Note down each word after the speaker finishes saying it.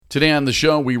Today on the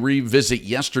show, we revisit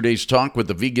yesterday's talk with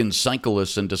the Vegan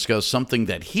Cyclist and discuss something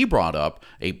that he brought up,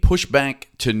 a pushback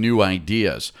to new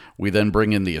ideas. We then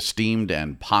bring in the esteemed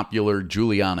and popular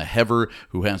Julieanna Hever,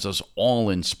 who has us all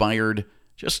inspired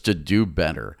just to do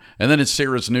better. And then it's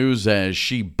Sarah's news as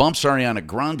she bumps Ariana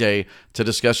Grande to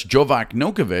discuss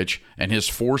Djokavic and his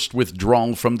forced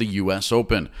withdrawal from the U.S.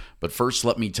 Open. But first,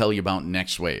 let me tell you about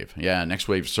NextWave. Yeah,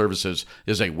 NextWave Services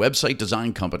is a website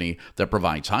design company that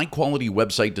provides high-quality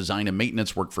website design and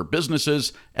maintenance work for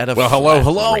businesses at a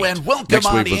hello, rate. and welcome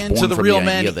on into the Real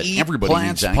Men Eat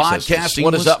Plants podcast.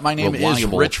 What is up? My name is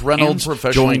Rich Reynolds,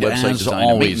 joined as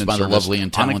always by the lovely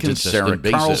and talented Sarah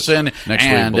Carlson,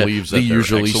 and the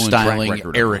usually styling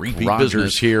Eric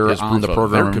Rogers here on the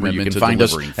program. Remember, you can find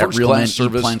us at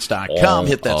realmeneatplants.com.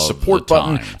 Hit that support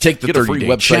button, take the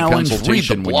 30-day challenge, read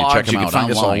the blog. You can find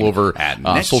us all over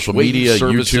social media,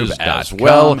 YouTube as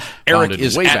well. Eric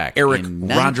is at Eric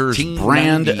Rogers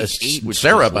Brand.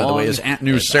 Sarah, by the way, is at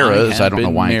New Sarah. I don't know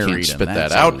why I can't spit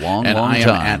that out. And I am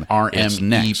at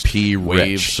RMEP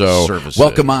Rich. So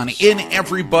welcome on in,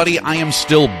 everybody. I am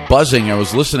still buzzing. I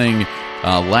was listening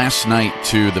last night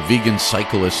to the Vegan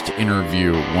Cyclist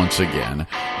interview once again,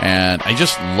 and I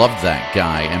just love that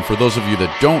guy. And for those of you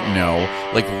that don't know,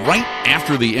 like right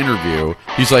after the interview,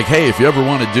 he's like, hey, if you ever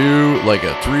want to do like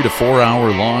a 3 to 4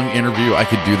 hour long interview, I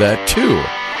could do that too.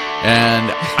 And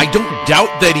I don't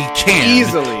doubt that he can.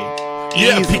 Easily.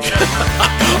 Yeah, because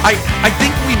I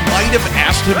think we might have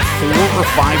asked him 4 or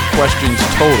 5 questions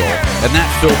total, and that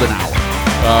filled an hour.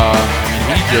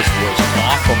 He just was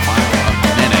off a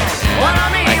minute.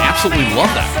 I absolutely love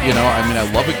that.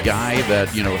 I love a guy that,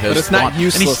 has. But it's not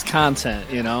useless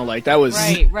content, like that was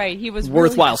right. He was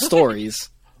worthwhile stories.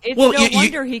 It's no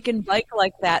wonder he can bike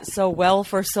like that so well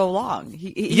for so long.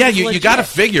 You got to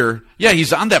figure. Yeah,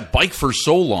 he's on that bike for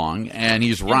so long, and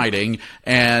he's riding,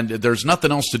 and there's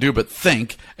nothing else to do but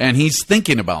think, and he's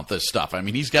thinking about this stuff. I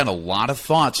mean, he's got a lot of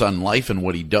thoughts on life and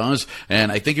what he does,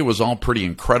 and I think it was all pretty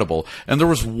incredible. And there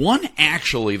was one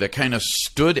actually that kind of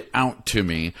stood out to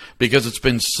me because it's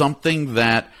been something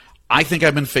that I think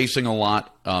I've been facing a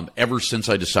lot ever since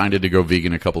I decided to go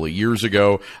vegan a couple of years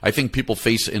ago. I think people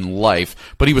face in life.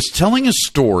 But he was telling a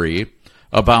story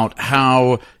about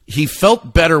how he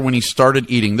felt better when he started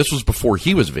eating. This was before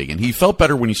he was vegan. He felt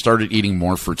better when he started eating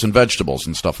more fruits and vegetables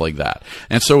and stuff like that.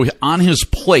 And so on his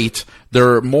plate,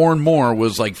 there more and more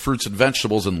was like fruits and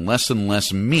vegetables and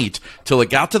less meat, till it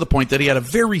got to the point that he had a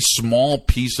very small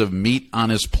piece of meat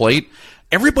on his plate.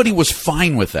 Everybody was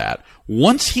fine with that.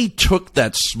 Once he took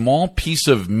that small piece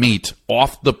of meat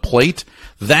off the plate,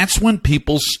 that's when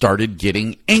people started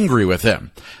getting angry with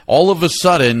him. All of a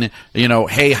sudden,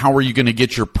 hey, how are you going to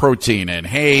get your protein? And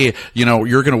hey,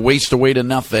 you're going to waste away to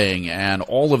nothing, and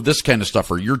all of this kind of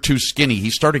stuff, or you're too skinny. He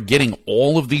started getting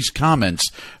all of these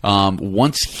comments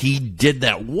once he did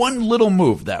that one little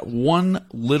move, that one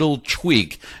little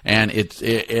tweak, and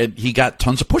he got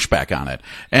tons of pushback on it.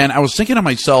 And I was thinking to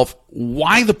myself,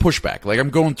 why the pushback? Like, I'm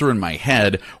going through in my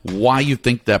head why you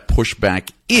think that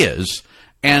pushback is.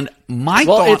 And my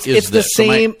thought is it's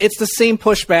the same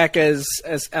pushback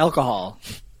as alcohol.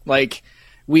 Like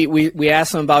we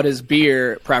asked him about his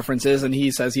beer preferences, and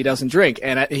he says he doesn't drink.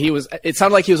 And it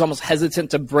sounded like he was almost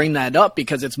hesitant to bring that up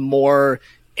because it's more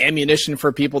ammunition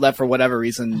for people that for whatever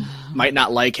reason might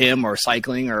not like him or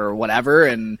cycling or whatever.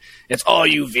 And it's,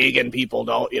 you vegan people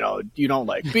don't, you don't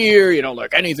like beer, you don't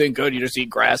like anything good, you just eat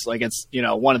grass. Like it's,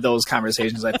 one of those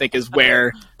conversations I think is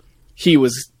where he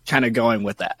was kind of going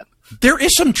with that. There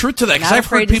is some truth to that, because I've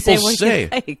heard people say,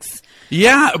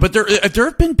 yeah, but there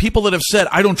have been people that have said,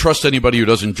 I don't trust anybody who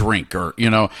doesn't drink, or,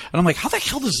 and I'm like, how the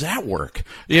hell does that work?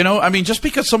 I mean, just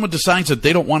because someone decides that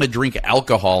they don't want to drink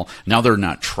alcohol, now they're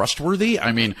not trustworthy.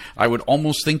 I mean, I would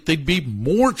almost think they'd be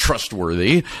more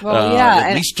trustworthy,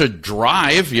 at least to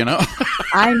drive,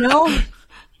 I know.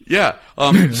 Yeah.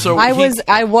 So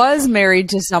I was married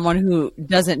to someone who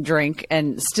doesn't drink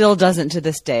and still doesn't to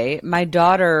this day. My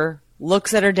daughter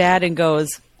looks at her dad and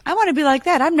goes, I want to be like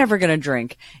that. I'm never going to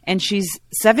drink. And she's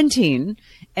 17,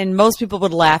 and most people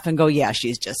would laugh and go, yeah,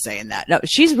 she's just saying that. No,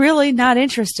 she's really not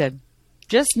interested.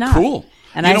 Just not. Cool.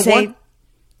 And I say, what?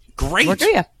 Great. What do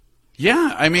you?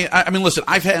 Yeah, I mean, listen,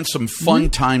 I've had some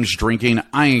fun times drinking.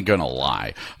 I ain't gonna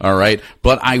lie, all right?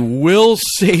 But I will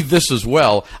say this as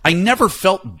well. I never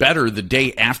felt better the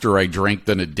day after I drank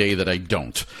than a day that I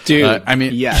don't. Dude,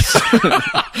 yes.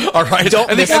 All right?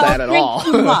 Don't miss that at all.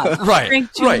 Too much. Right.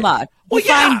 Drink too much. Well,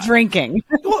 yeah. Fine drinking.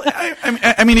 Well,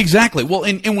 I mean, exactly. Well,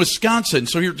 in Wisconsin,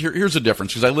 so here's the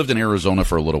difference, because I lived in Arizona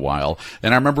for a little while,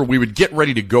 and I remember we would get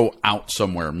ready to go out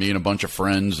somewhere, me and a bunch of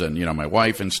friends and, my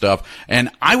wife and stuff, and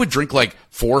I would drink like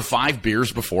 4 or 5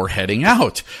 beers before heading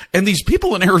out. And these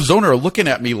people in Arizona are looking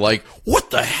at me like, what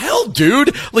the hell,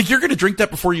 dude? Like, you're going to drink that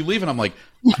before you leave? And I'm like,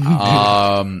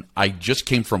 I just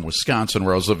came from Wisconsin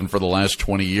where I was living for the last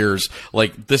 20 years.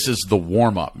 Like, this is the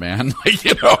warm up, man. Like,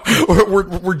 you know,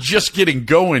 we're just getting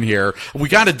going here. We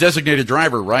got a designated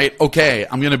driver, right? Okay,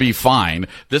 I'm going to be fine.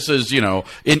 This is, you know,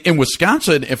 in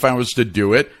Wisconsin, if I was to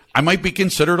do it, I might be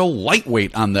considered a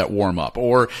lightweight on that warm-up.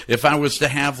 Or if I was to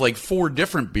have like 4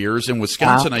 different beers in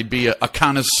Wisconsin, I'd be a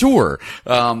connoisseur.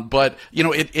 But, you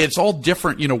know, it's all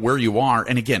different, you know, where you are.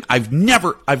 And again, I've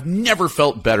never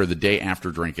felt better the day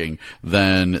after drinking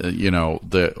than, you know,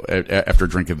 after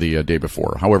drinking the day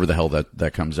before, however the hell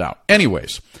that comes out.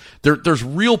 Anyways, there's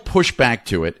real pushback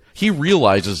to it. He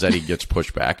realizes that he gets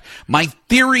pushback. My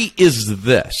theory is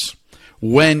this.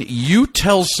 When you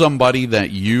tell somebody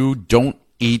that you don't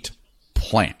eat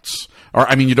plants, or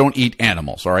I mean, you don't eat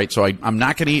animals, all right? So I'm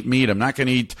not going to eat meat. I'm not going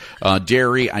to eat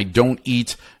dairy. I don't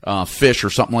eat fish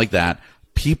or something like that.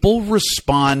 People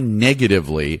respond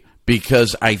negatively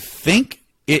because I think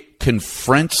it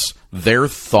confronts their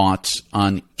thoughts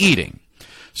on eating.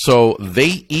 So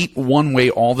they eat one way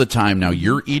all the time. Now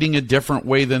you're eating a different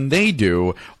way than they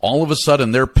do. All of a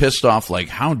sudden they're pissed off like,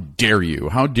 how dare you?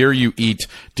 How dare you eat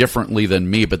differently than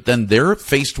me? But then they're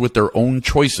faced with their own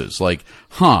choices like,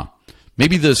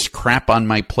 maybe this crap on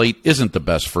my plate isn't the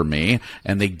best for me.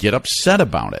 And they get upset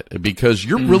about it because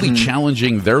you're really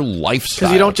challenging their lifestyle.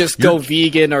 Because you don't just go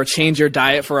vegan or change your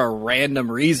diet for a random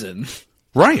reason.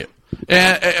 Right.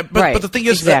 But the thing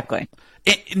is, exactly.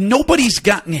 Nobody's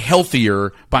gotten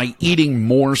healthier by eating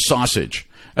more sausage.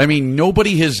 I mean,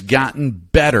 nobody has gotten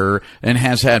better and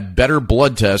has had better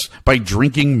blood tests by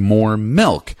drinking more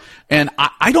milk. And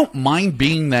I don't mind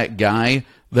being that guy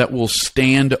that will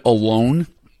stand alone.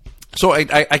 So I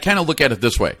kind of look at it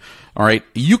this way. All right,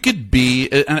 you could be,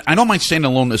 and I don't mind standing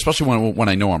alone, especially when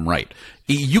I know I'm right.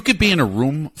 You could be in a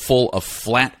room full of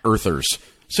flat earthers.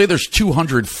 Say there's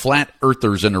 200 flat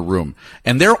earthers in a room,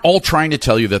 and they're all trying to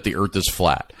tell you that the earth is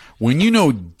flat, when you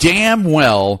know damn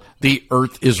well the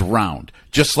earth is round.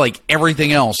 Just like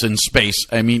everything else in space,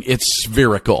 I mean, it's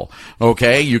spherical,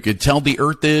 okay? You could tell the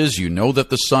earth is, you know that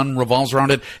the sun revolves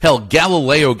around it. Hell,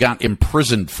 Galileo got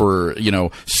imprisoned for, you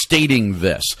know, stating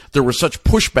this. There was such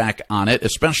pushback on it,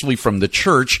 especially from the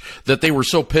church, that they were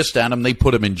so pissed at him, they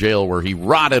put him in jail where he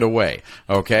rotted away,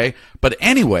 okay? But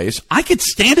anyways, I could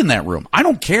stand in that room. I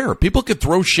don't care. People could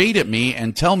throw shade at me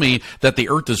and tell me that the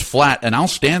earth is flat, and I'll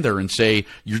stand there and say,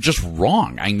 you're just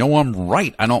wrong. I know I'm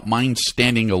right. I don't mind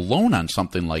standing alone on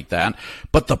something like that.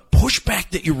 But the pushback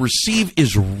that you receive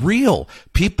is real.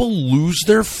 People lose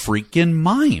their freaking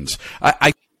minds.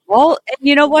 Well, and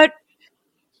you know what?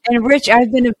 And Rich,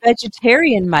 I've been a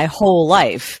vegetarian my whole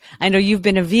life. I know you've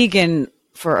been a vegan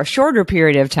for a shorter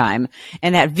period of time.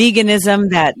 And that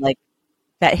veganism, that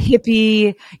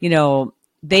hippie, you know,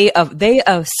 they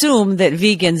assume that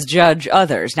vegans judge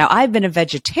others. Now, I've been a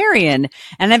vegetarian,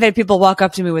 and I've had people walk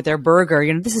up to me with their burger.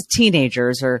 You know, this is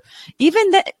teenagers, or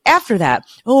even after that.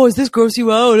 Oh, is this gross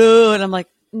you out? And I'm like,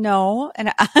 no,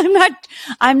 and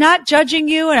I'm not judging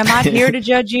you, and I'm not here to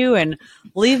judge you. And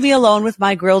leave me alone with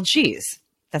my grilled cheese.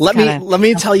 Let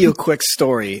me tell you a quick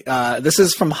story. This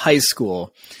is from high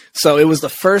school, so it was the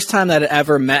first time that I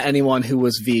ever met anyone who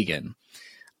was vegan.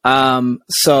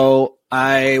 So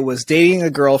I was dating a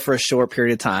girl for a short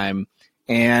period of time,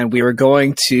 and we were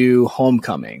going to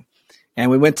homecoming, and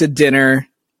we went to dinner,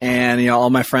 and, you know, all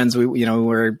my friends, we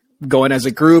were going as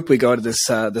a group. We go to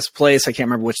this place. I can't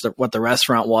remember what the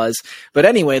restaurant was, but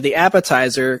anyway, the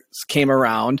appetizer came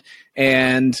around,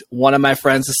 and one of my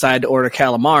friends decided to order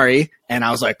calamari, and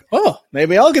I was like, oh,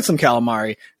 maybe I'll get some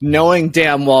calamari, knowing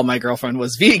damn well my girlfriend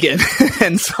was vegan.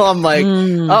 And so I'm like,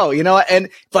 oh, you know what?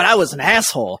 But I was an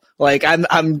asshole. Like,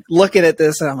 I'm looking at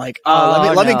this, and I'm like,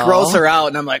 let me gross her out.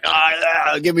 And I'm like,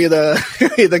 yeah, give me the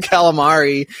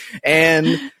calamari.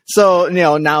 And so, you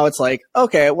know, now it's like,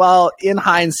 okay, well, in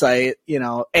hindsight, you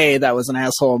know, A, that was an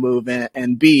asshole move,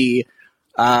 and B,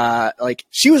 like,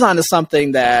 she was onto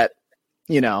something that,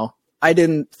 you know, I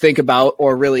didn't think about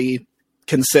or really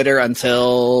consider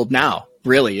until now,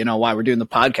 really, you know, why we're doing the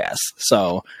podcast.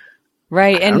 So,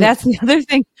 right. And that's the other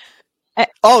thing.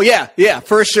 Oh yeah,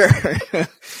 for sure.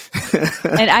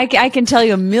 And I can tell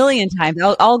you a million times,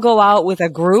 I'll go out with a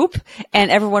group,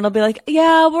 and everyone will be like,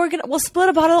 yeah, we'll split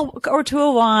a bottle or two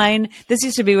of wine. This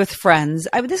used to be with friends.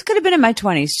 This could have been in my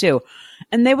 20s too.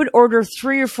 And they would order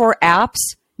 3 or 4 apps,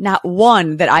 not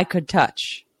one that I could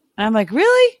touch. And I'm like,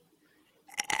 really?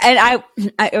 And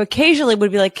I occasionally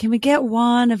would be like, can we get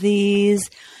one of these?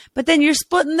 But then you're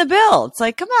splitting the bill. It's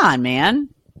like, come on, man.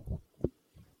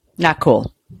 Not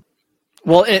cool.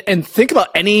 Well, and think about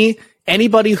any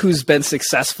anybody who's been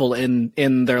successful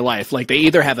in their life, like they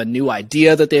either have a new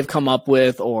idea that they've come up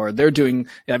with, or they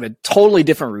have a totally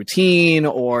different routine,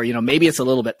 or, maybe it's a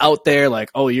little bit out there,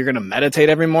 like, oh, you're going to meditate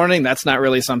every morning. That's not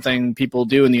really something people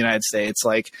do in the United States.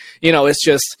 Like, it's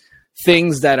just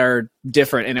things that are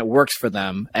different and it works for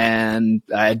them. And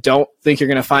I don't think you're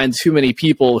going to find too many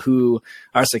people who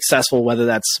are successful, whether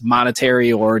that's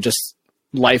monetary or just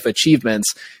life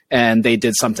achievements, and they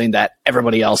did something that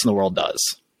everybody else in the world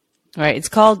does. All right. It's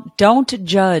called Don't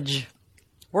Judge.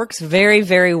 Works very,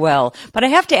 very well. But I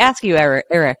have to ask you,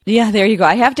 Eric. Yeah, there you go.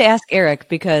 I have to ask Eric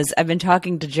because I've been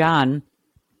talking to John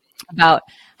about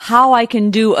how I can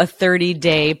do a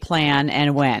 30-day plan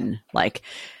and when. Like,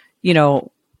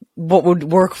 what would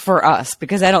work for us,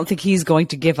 because I don't think he's going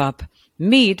to give up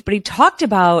meat. But he talked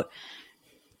about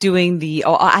doing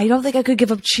I don't think I could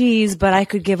give up cheese, but I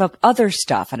could give up other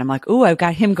stuff. And I'm like, ooh, I've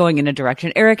got him going in a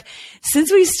direction. Eric,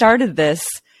 since we started this,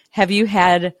 have you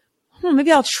had,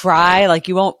 maybe I'll try, like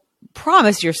you won't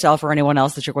promise yourself or anyone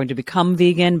else that you're going to become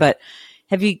vegan, but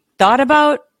have you thought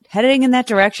about heading in that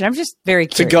direction? I'm just very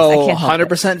curious. To go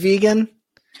 100% vegan?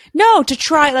 No, to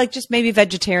try, like just maybe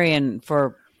vegetarian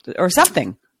or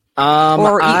something.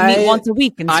 Or eat meat once a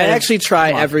week. I actually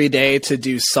try every day to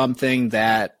do something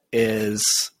that is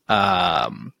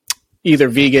either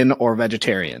vegan or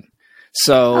vegetarian.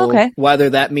 So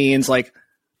whether that means like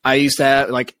I used to have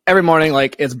like every morning,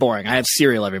 like it's boring. I have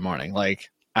cereal every morning. Like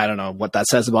I don't know what that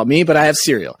says about me, but I have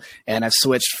cereal, and I've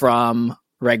switched from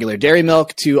regular dairy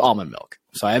milk to almond milk.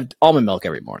 So I have almond milk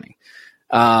every morning.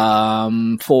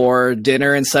 For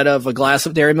dinner, instead of a glass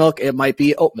of dairy milk, it might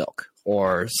be oat milk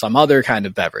or some other kind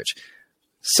of beverage.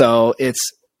 So it's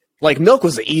like milk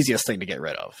was the easiest thing to get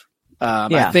rid of.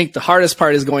 I think the hardest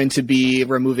part is going to be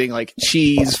removing like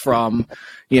cheese from,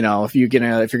 if you're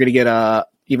gonna get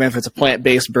even if it's a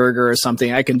plant-based burger or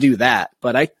something, I can do that.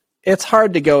 But it's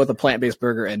hard to go with a plant-based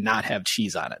burger and not have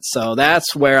cheese on it. So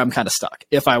that's where I'm kind of stuck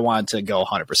if I want to go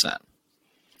 100%.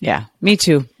 Yeah, me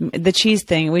too. The cheese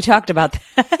thing, we talked about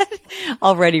that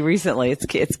already recently.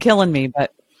 It's killing me,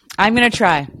 but I'm going to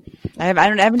try. I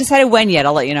haven't decided when yet.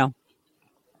 I'll let you know.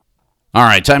 All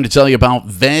right, time to tell you about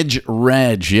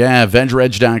VegReg. Yeah,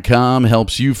 VegReg.com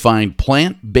helps you find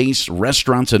plant-based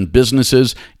restaurants and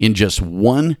businesses in just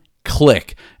one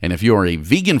click. And if you are a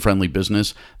vegan-friendly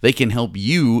business, they can help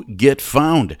you get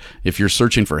found. If you're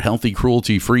searching for healthy,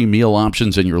 cruelty-free meal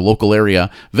options in your local area,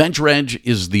 VegReg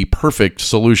is the perfect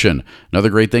solution.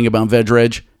 Another great thing about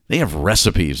VegReg, they have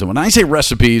recipes. And when I say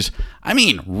recipes, I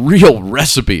mean real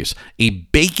recipes. A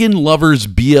bacon lover's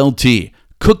BLT,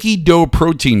 cookie dough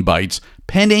protein bites,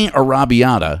 penne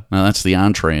arrabbiata, now that's the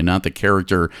entree and not the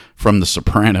character from The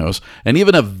Sopranos, and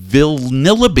even a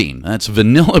vanilla bean, that's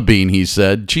vanilla bean, he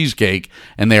said, cheesecake,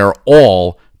 and they are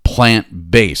all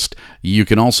plant-based. You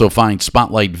can also find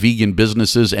Spotlight vegan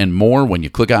businesses and more when you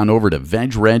click on over to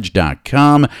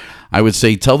vegreg.com. I would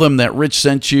say tell them that Rich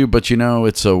sent you, but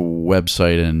it's a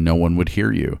website and no one would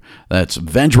hear you. That's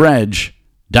vegreg.com.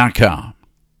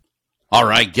 All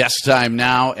right, guest time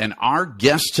now, and our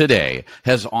guest today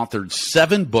has authored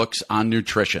 7 books on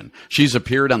nutrition. She's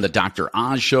appeared on the Dr.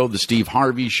 Oz Show, the Steve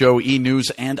Harvey Show, E!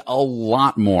 News, and a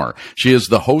lot more. She is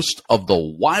the host of the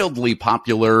wildly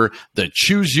popular The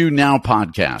Choose You Now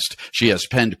podcast. She has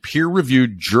penned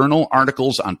peer-reviewed journal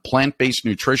articles on plant-based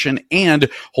nutrition and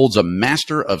holds a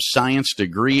Master of Science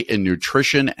degree in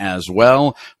nutrition as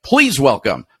well. Please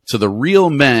welcome to the Real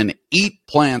Men Eat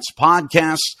Plants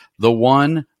podcast, the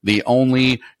one, the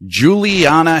only,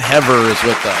 Julieanna Hever is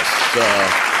with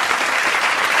us.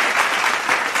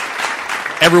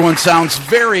 Everyone sounds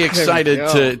very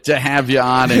excited to have you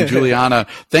on. And Julieanna,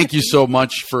 thank you so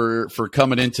much for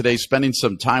coming in today, spending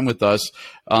some time with us.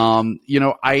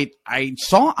 I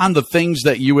saw on the things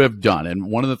that you have done,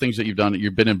 and one of the things that you've done,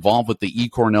 you've been involved with the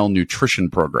Cornell nutrition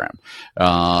program.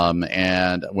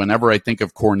 And whenever I think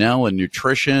of Cornell and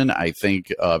nutrition, I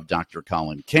think of Dr.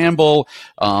 Colin Campbell,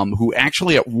 who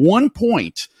actually at one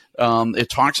point, it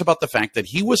talks about the fact that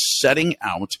he was setting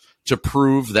out to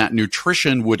prove that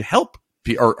nutrition would help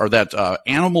or that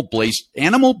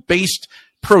animal-based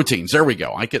proteins. There we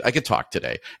go. I could talk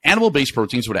today. Animal-based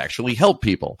proteins would actually help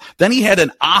people. Then he had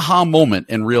an aha moment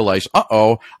and realized,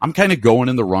 I'm kind of going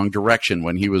in the wrong direction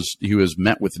when he was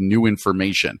met with new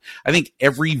information. I think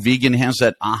every vegan has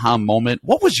that aha moment.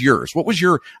 What was yours? What was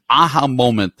your aha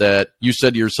moment that you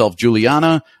said to yourself,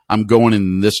 Julieanna, I'm going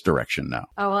in this direction now?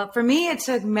 Oh, well, for me, it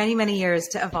took many, many years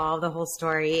to evolve the whole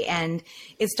story. And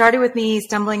it started with me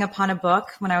stumbling upon a book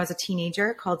when I was a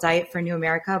teenager called Diet for a New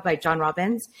America by John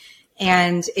Robbins.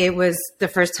 And it was the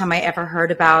first time I ever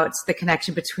heard about the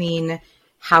connection between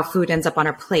how food ends up on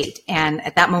our plate. And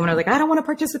at that moment, I was like, I don't want to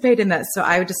participate in this. So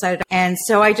I decided, and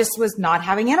so I just was not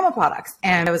having animal products,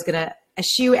 and I was going to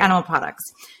eschew animal products,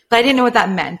 but I didn't know what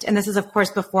that meant. And this is, of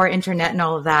course, before internet and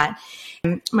all of that.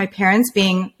 And my parents,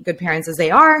 being good parents as they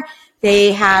are,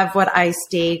 they have what I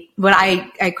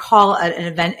call an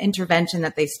event intervention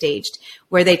that they staged,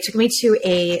 where they took me to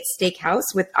a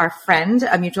steakhouse with our friend,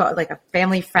 a mutual, like a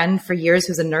family friend for years,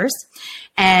 who's a nurse,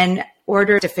 and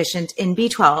ordered deficient in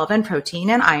B12 and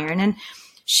protein and iron. And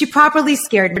she properly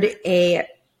scared a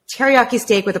teriyaki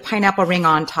steak with a pineapple ring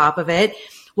on top of it,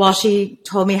 while she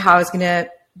told me how I was going to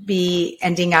be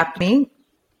ending up me.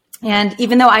 And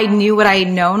even though I knew what I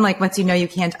had known, like once you know, you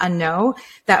can't unknow,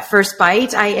 that first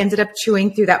bite, I ended up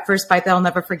chewing through that first bite that I'll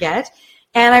never forget.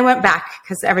 And I went back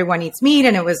because everyone eats meat,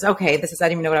 and it was, okay, I didn't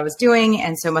even know what I was doing.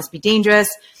 And so it must be dangerous.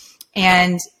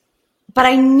 But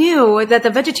I knew that the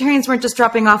vegetarians weren't just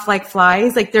dropping off like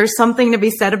flies. Like there's something to be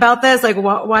said about this. Like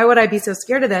why would I be so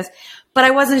scared of this? But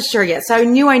I wasn't sure yet. So I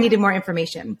knew I needed more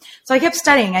information. So I kept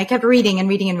studying. I kept reading and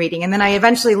reading and reading. And then I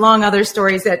eventually, long other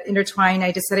stories that intertwine,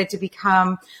 I decided to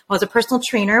become, I was a personal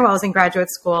trainer while I was in graduate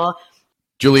school.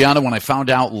 Julieanna, when I found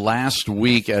out last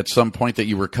week at some point that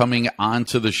you were coming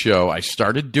onto the show, I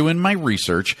started doing my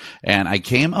research, and I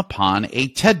came upon a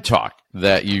TED Talk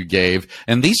that you gave.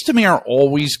 And these to me are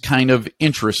always kind of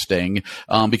interesting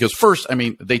because first, I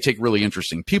mean, they take really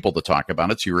interesting people to talk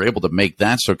about it. So you were able to make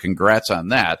that. So congrats on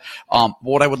that.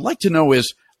 What I would like to know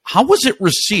is, how was it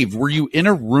received? Were you in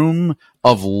a room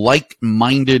of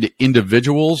like-minded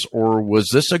individuals, or was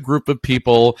this a group of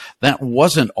people that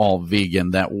wasn't all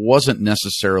vegan, that wasn't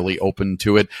necessarily open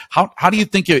to it? How do you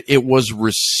think it was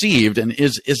received? And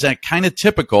is that kind of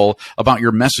typical about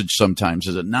your message sometimes?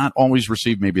 Is it not always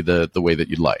received maybe the way that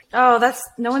you'd like? Oh,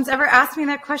 no one's ever asked me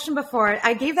that question before.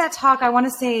 I gave that talk, I want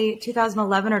to say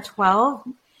 2011 or 12.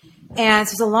 And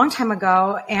it was a long time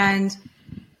ago. And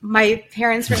my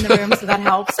parents were in the room, so that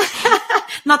helps.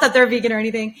 Not that they're vegan or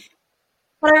anything.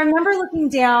 But I remember looking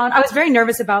down. I was very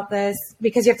nervous about this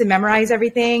because you have to memorize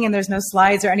everything, and there's no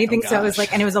slides or anything. So it was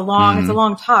like, and it was it's a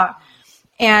long talk.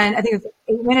 And I think it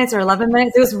was 8 minutes or 11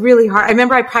 minutes. It was really hard. I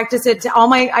remember I practiced it to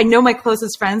I know my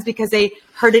closest friends because they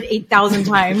heard it 8,000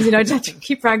 times, to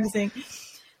keep practicing.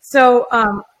 So,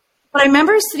 but I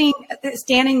remember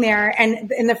standing there,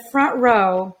 and in the front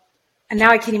row, and now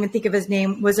I can't even think of his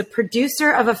name, was a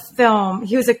producer of a film.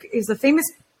 He was a famous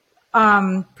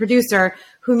producer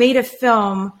who made a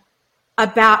film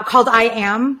called I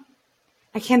Am.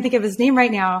 I can't think of his name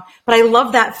right now, but I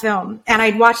love that film. And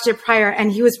I'd watched it prior,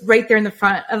 and he was right there in the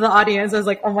front of the audience. I was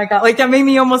like, oh my God, like that made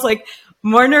me almost like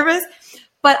more nervous.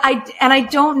 But I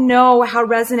don't know how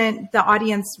resonant the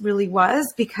audience really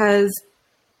was, because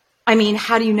I mean,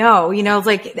 how do you know?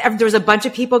 Like there was a bunch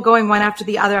of people going one after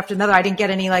the other after another. I didn't get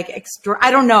any like extra.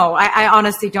 I don't know. I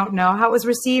honestly don't know how it was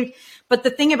received. But the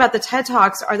thing about the TED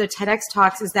Talks or the TEDx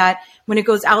Talks is that when it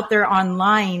goes out there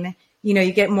online,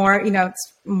 you get more,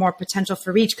 it's more potential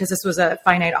for reach, because this was a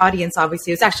finite audience.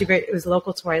 Obviously, it was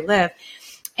local to where I live.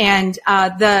 And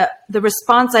the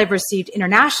response I've received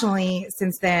internationally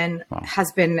since then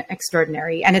has been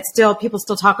extraordinary. And people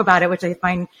still talk about it, which I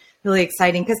find really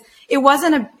exciting, because it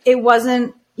wasn't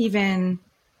even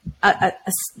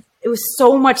it was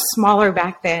so much smaller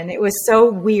back then. It was so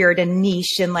weird and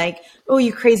niche and like, oh,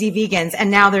 you crazy vegans.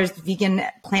 And now there's vegan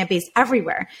plant-based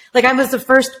everywhere. Like I was the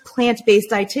first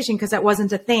plant-based dietitian because that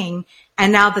wasn't a thing.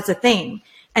 And now that's a thing.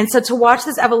 And so to watch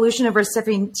this evolution over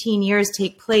 17 years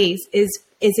take place is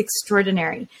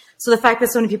extraordinary. So the fact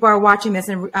that so many people are watching this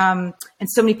and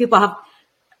so many people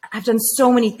have done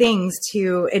so many things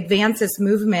to advance this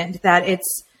movement that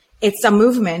it's a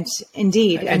movement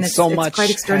indeed. And so it's much quite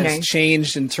extraordinary. Has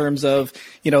changed in terms of,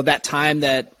 that time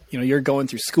that, you're going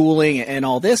through schooling and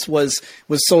all this was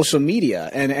social media.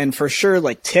 And for sure,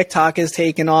 like TikTok has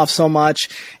taken off so much,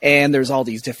 and there's all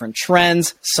these different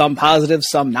trends, some positive,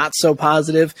 some not so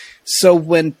positive. So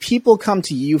when people come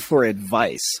to you for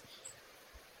advice,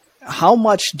 how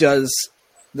much does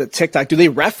the TikTok, do they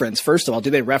reference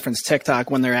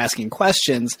TikTok when they're asking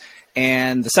questions?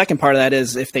 And the second part of that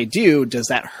is, if they do, does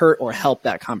that hurt or help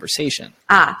that conversation?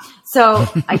 So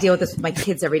I deal with this with my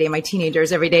kids every day, my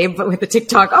teenagers every day, but with the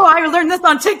TikTok, I learned this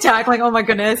on TikTok. Like, oh my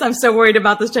goodness, I'm so worried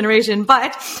about this generation.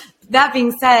 But that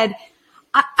being said,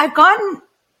 I've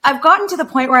gotten to the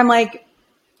point where I'm like,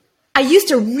 I used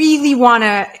to really want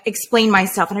to explain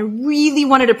myself, and I really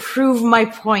wanted to prove my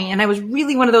point. And I was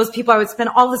really one of those people. I would spend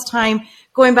all this time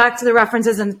going back to the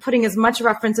references and putting as much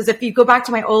references. If you go back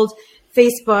to my old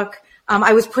Facebook,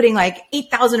 I was putting like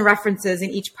 8,000 references in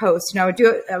each post. I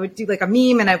would do like a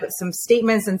meme, and I put some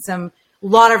statements and a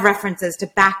lot of references to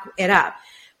back it up.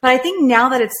 But I think now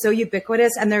that it's so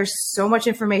ubiquitous and there's so much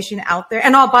information out there,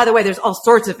 and by the way, there's all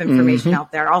sorts of information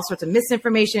out there, all sorts of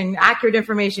misinformation, accurate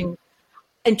information,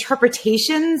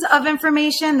 interpretations of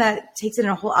information that takes it in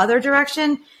a whole other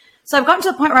direction. So I've gotten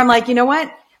to the point where I'm like, you know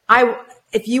what?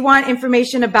 If you want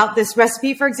information about this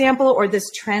recipe, for example, or this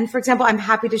trend, for example, I'm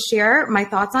happy to share my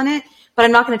thoughts on it, but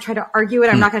I'm not going to try to argue it.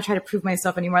 I'm not going to try to prove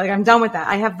myself anymore. Like, I'm done with that.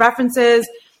 I have references,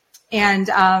 and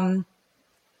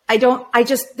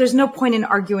there's no point in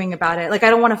arguing about it. Like, I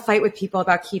don't want to fight with people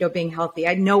about keto being healthy.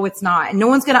 I know it's not. And no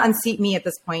one's going to unseat me at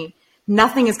this point.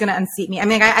 Nothing is going to unseat me. I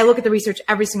mean, I look at the research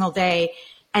every single day,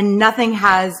 and nothing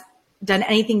has done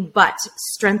anything but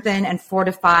strengthen and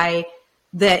fortify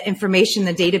the information,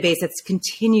 the database that's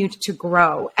continued to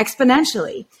grow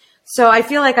exponentially. So I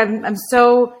feel like I'm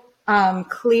so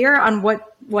clear on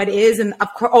what is, and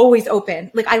of course, always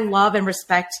open. Like, I love and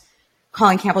respect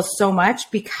Colin Campbell so much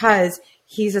because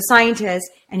he's a scientist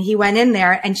and he went in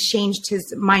there and changed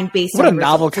his mind based on what a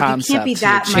novel concept. You can't be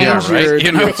that change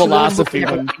your philosophy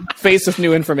in face of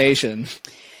new information.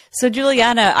 So,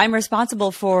 Julieanna, I'm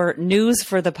responsible for news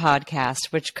for the podcast,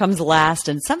 which comes last.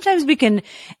 And sometimes we can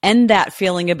end that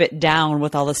feeling a bit down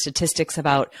with all the statistics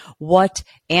about what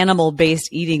animal-based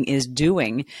eating is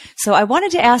doing. So I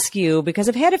wanted to ask you, because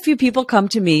I've had a few people come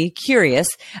to me curious,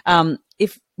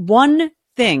 if one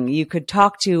thing you could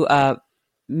talk to a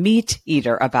meat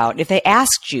eater about, if they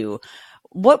asked you,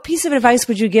 what piece of advice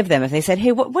would you give them if they said,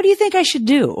 hey, what do you think I should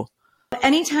do?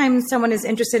 Anytime someone is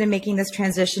interested in making this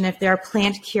transition, if they're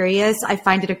plant curious, I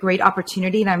find it a great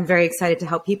opportunity, and I'm very excited to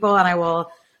help people, and I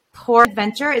will pour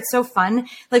adventure. It's so fun.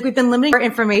 Like, we've been limiting our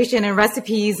information and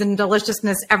recipes and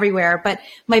deliciousness everywhere. But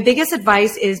my biggest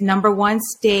advice is, number one,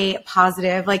 stay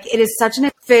positive. Like, it is such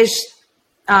an fish,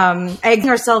 egging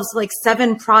ourselves like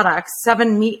 7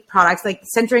 meat products, like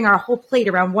centering our whole plate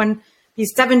around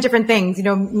these 7 different things,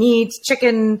 meat,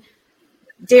 chicken,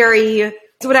 dairy,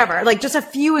 whatever, like just a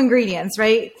few ingredients,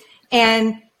 right?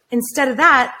 And instead of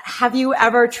that, have you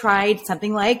ever tried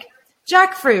something like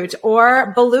jackfruit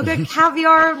or beluga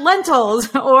caviar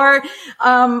lentils, or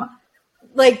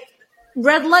like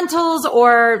red lentils,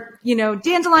 or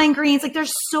dandelion greens? Like,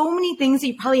 there's so many things that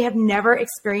you probably have never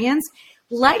experienced.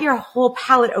 Let your whole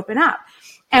palate open up.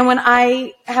 And when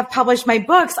I have published my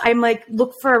books, I'm like,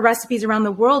 look for recipes around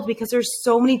the world, because there's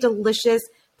so many delicious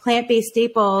plant-based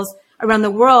staples around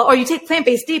the world. Or you take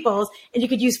plant-based staples and you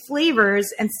could use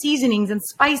flavors and seasonings and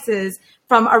spices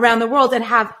from around the world and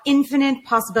have infinite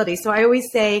possibilities. So I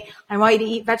always say, I want you to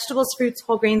eat vegetables, fruits,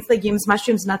 whole grains, legumes,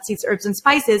 mushrooms, nuts, seeds, herbs, and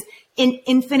spices in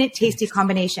infinite tasty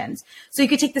combinations. So you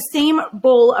could take the same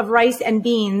bowl of rice and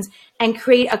beans and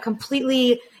create a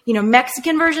completely,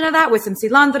 Mexican version of that with some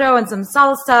cilantro and some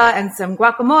salsa and some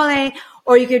guacamole.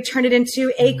 Or you could turn it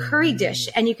into a curry dish,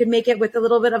 and you could make it with a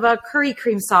little bit of a curry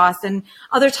cream sauce and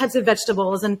other types of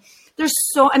vegetables. And there's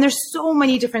so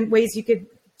many different ways you could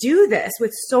do this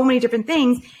with so many different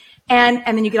things. And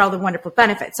then you get all the wonderful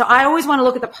benefits. So I always want to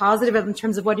look at the positive in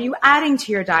terms of what are you adding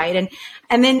to your diet,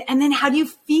 and then how do you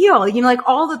feel, like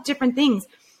all the different things.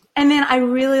 And then I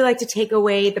really like to take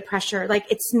away the pressure. Like,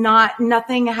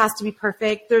 nothing has to be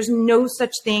perfect. There's no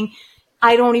such thing.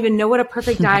 I don't even know what a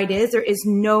perfect diet is. There is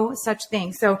no such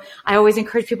thing. So I always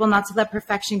encourage people not to let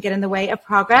perfection get in the way of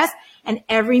progress. And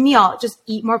every meal, just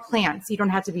eat more plants. You don't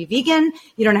have to be vegan.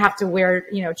 You don't have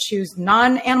to choose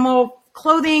non-animal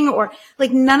clothing, or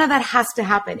like, none of that has to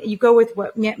happen. You go with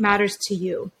what matters to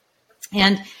you.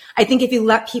 And I think if you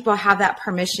let people have that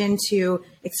permission to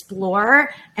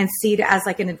explore and see it as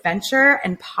like an adventure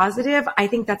and positive, I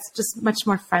think that's just much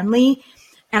more friendly.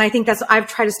 And I think I've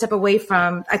tried to step away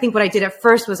from. I think what I did at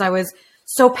first was I was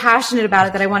so passionate about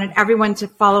it that I wanted everyone to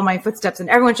follow my footsteps, and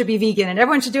everyone should be vegan, and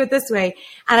everyone should do it this way.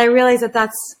 And I realized that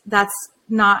that's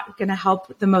not going to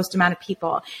help the most amount of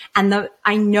people. And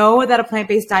I know that a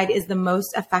plant-based diet is the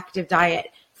most effective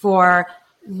diet for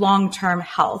long-term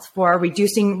health, for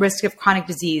reducing risk of chronic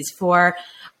disease, for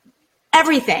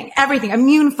everything,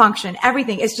 immune function,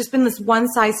 everything. It's just been this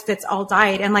one-size-fits-all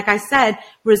diet. And like I said,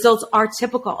 results are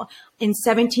typical. In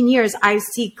 17 years, I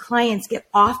see clients get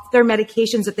off their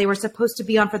medications that they were supposed to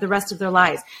be on for the rest of their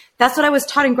lives. That's what I was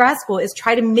taught in grad school, is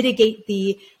try to mitigate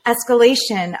the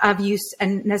escalation of use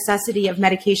and necessity of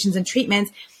medications and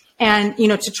treatments, and,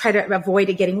 to try to avoid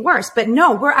it getting worse. But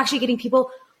no, we're actually getting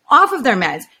people off of their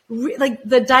meds. Like,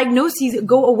 the diagnoses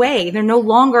go away. They're no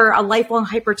longer a lifelong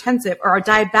hypertensive or a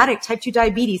diabetic, type 2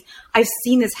 diabetes. I've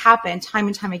seen this happen time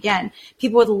and time again.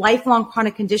 People with lifelong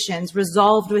chronic conditions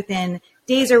resolved within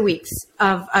days or weeks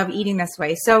of eating this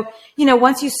way. So,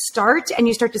 once you start and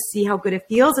you start to see how good it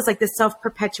feels, it's like this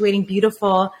self-perpetuating,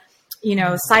 beautiful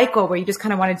cycle where you just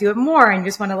kind of want to do it more and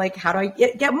just want to like, how do I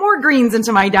get more greens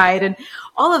into my diet and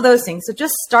all of those things. So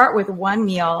just start with one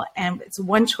meal and it's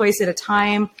one choice at a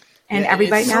time and every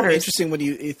bite matters. It's so interesting when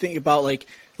you think about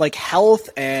like health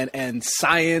and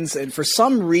science. And for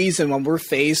some reason, when we're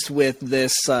faced with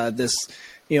this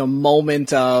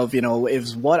moment of,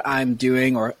 is what I'm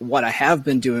doing or what I have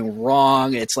been doing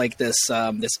wrong, it's like this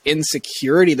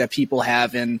insecurity that people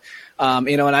have. And,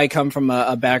 and I come from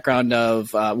a background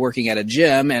of working at a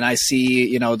gym, and I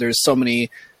see, there's so many,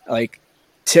 like,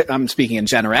 I'm speaking in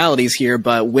generalities here,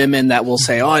 but women that will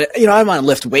say, I want to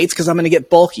lift weights because I'm going to get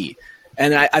bulky.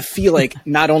 And I feel like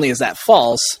not only is that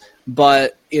false,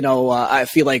 but, I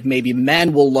feel like maybe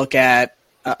men will look at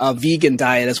a vegan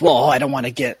diet as well. I don't want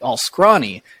to get all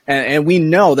scrawny. And we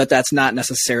know that that's not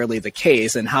necessarily the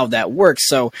case and how that works.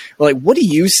 So like, what do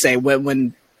you say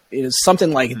when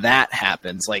something like that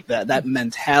happens, like that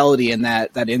mentality and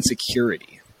that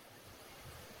insecurity?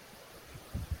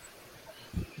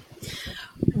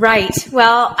 Right.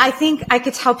 Well, I think I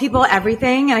could tell people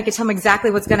everything and I could tell them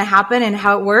exactly what's going to happen and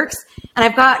how it works.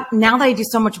 And now that I do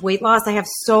so much weight loss, I have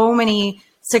so many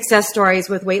success stories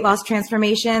with weight loss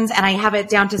transformations. And I have it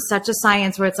down to such a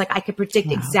science where it's like, I could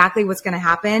predict exactly what's going to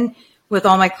happen with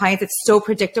all my clients. It's so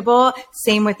predictable.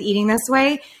 Same with eating this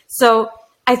way. So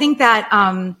I think that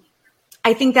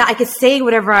I could say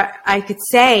whatever I could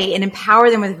say and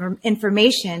empower them with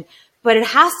information, but it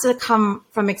has to come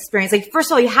from experience. Like,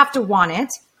 first of all, you have to want it.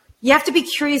 You have to be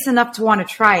curious enough to want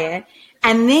to try it.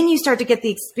 And then you start to get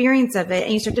the experience of it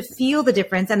and you start to feel the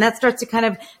difference. And that starts to kind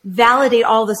of validate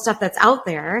all the stuff that's out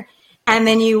there. And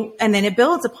then it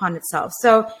builds upon itself.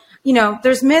 So,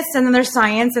 there's myths and then there's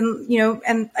science and,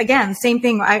 and again, same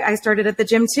thing. I started at the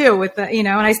gym too with and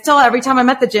I still, every time I'm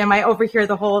at the gym, I overhear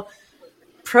the whole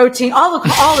protein, all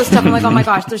the stuff. I'm like, oh my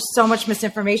gosh, there's so much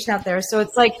misinformation out there. So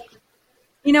it's like,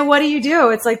 what do you do?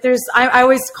 It's like I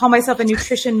always call myself a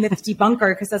nutrition myth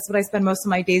debunker because that's what I spend most of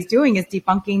my days doing is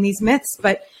debunking these myths.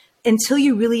 But until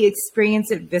you really experience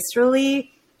it viscerally,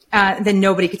 then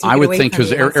nobody could take it away from you. I would think,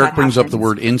 because Eric brings up the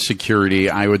word insecurity,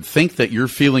 I would think that you're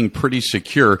feeling pretty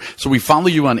secure. So we follow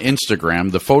you on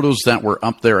Instagram. The photos that were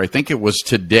up there, I think it was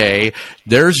today.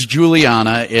 There's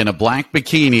Julieanna in a black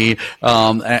bikini,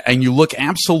 and you look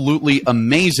absolutely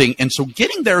amazing. And so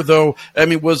getting there, though,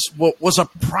 was a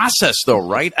process, though,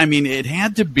 right? I mean, it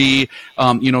had to be,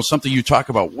 something you talk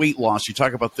about weight loss, you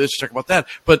talk about this, you talk about that.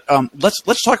 But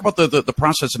let's talk about the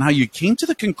process and how you came to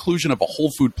the conclusion of a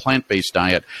whole food plant-based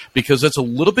diet. Because it's a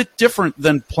little bit different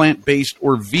than plant-based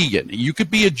or vegan. You could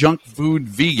be a junk food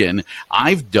vegan.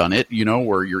 I've done it,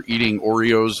 where you're eating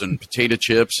Oreos and potato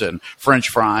chips and French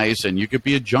fries, and you could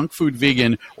be a junk food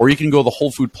vegan, or you can go the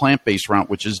whole food plant-based route,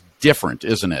 which is different,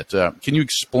 isn't it? Can you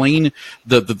explain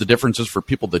the differences for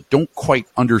people that don't quite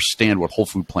understand what whole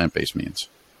food plant-based means?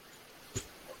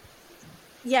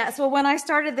 Yeah, so when I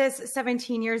started this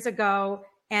 17 years ago,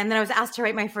 and then I was asked to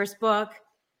write my first book,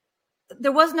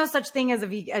 there was no such thing as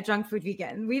a junk food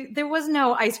vegan. There was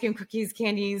no ice cream, cookies,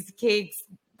 candies, cakes,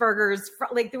 burgers.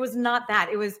 There was not that.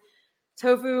 It was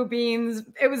tofu, beans.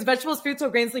 It was vegetables, fruits, whole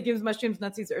grains, legumes, mushrooms,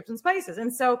 nuts, seeds, herbs, and spices.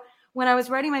 And so when I was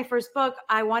writing my first book,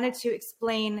 I wanted to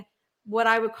explain what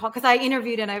I would call, because I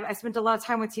interviewed and I spent a lot of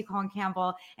time with T. Colin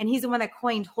Campbell, and he's the one that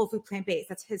coined whole food plant-based.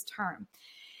 That's his term.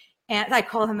 And I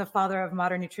call him the father of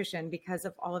modern nutrition because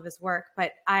of all of his work.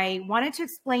 But I wanted to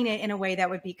explain it in a way that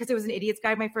would be, because it was an idiot's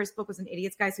guide. My first book was an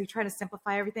idiot's guide. So we try to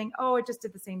simplify everything. Oh, it just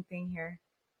did the same thing here.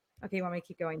 Okay, you want me to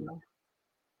keep going now?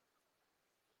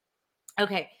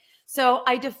 Okay, so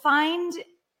I defined,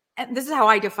 and this is how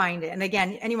I defined it. And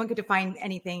again, anyone could define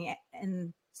anything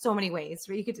in so many ways.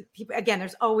 Again,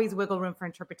 there's always wiggle room for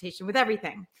interpretation with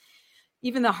everything.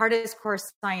 Even the hardest core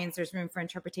science, there's room for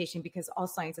interpretation because all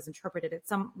science is interpreted at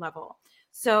some level.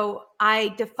 So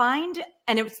I defined,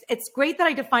 and it's great that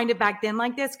I defined it back then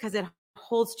like this because it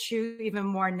holds true even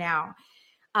more now.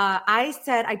 I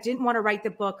said I didn't want to write the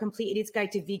book, Complete Idiot's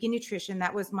Guide to Vegan Nutrition.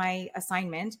 That was my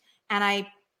assignment. And I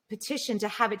petitioned to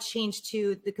have it changed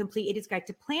to the Complete Idiot's Guide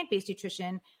to Plant-Based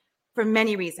Nutrition for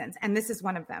many reasons. And this is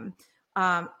one of them.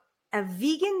 A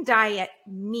vegan diet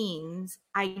means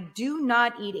I do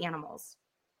not eat animals.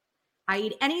 I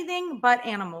eat anything but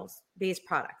animals-based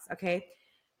products, okay?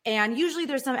 And usually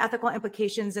there's some ethical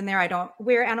implications in there. I don't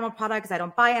wear animal products. I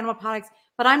don't buy animal products.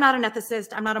 But I'm not an ethicist.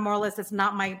 I'm not a moralist. It's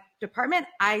not my department.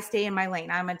 I stay in my lane.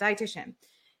 I'm a dietitian.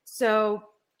 So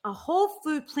a whole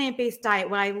food plant-based diet,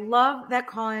 what I love that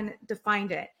Colin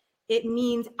defined it, it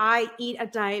means I eat a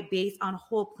diet based on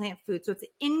whole plant food. So it's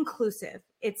inclusive.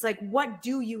 It's like, what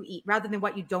do you eat rather than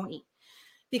what you don't eat?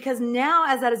 Because now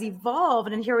as that has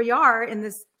evolved, and here we are in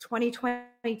this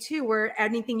 2022 where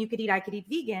anything you could eat, I could eat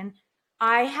vegan,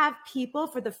 I have people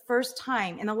for the first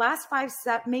time in the last 5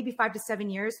 to 7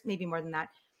 years, maybe more than that,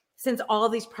 since all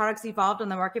of these products evolved on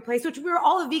the marketplace, which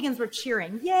all the vegans were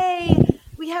cheering. Yay!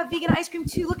 We have vegan ice cream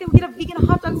too. Look, we can have vegan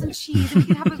hot dogs and cheese, and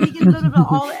we can have a vegan blah, blah,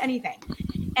 blah, anything.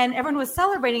 And everyone was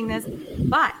celebrating this,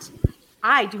 but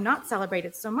I do not celebrate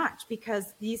it so much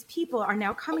because these people are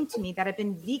now coming to me that have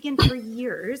been vegan for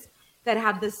years, that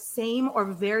have the same or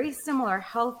very similar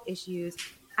health issues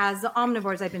as the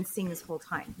omnivores I've been seeing this whole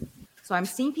time. So I'm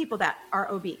seeing people that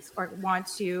are obese or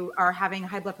are having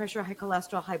high blood pressure, high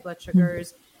cholesterol, high blood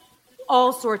sugars,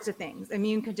 all sorts of things,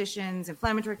 immune conditions,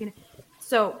 inflammatory conditions.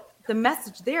 So the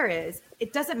message there is,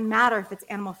 it doesn't matter if it's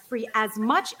animal free as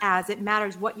much as it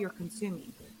matters what you're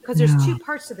consuming, because there's two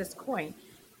parts to this coin.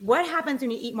 What happens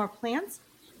when you eat more plants?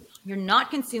 You're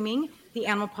not consuming the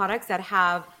animal products that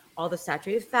have all the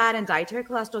saturated fat and dietary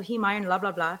cholesterol, heme iron, blah,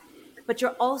 blah, blah. But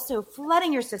you're also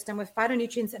flooding your system with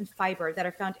phytonutrients and fiber that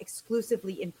are found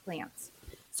exclusively in plants.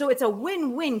 So it's a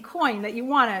win-win coin that you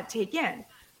want to take in.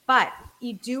 But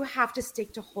you do have to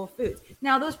stick to whole foods.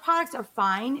 Now, those products are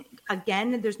fine.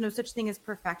 Again, there's no such thing as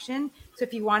perfection. So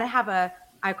if you want to have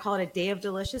I call it a day of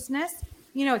deliciousness,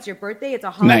 it's your birthday, it's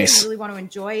a holiday, nice. You really want to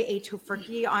enjoy a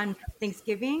tofurkey on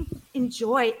Thanksgiving,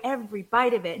 enjoy every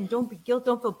bite of it. And don't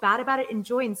feel bad about it.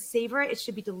 Enjoy and savor it. It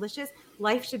should be delicious.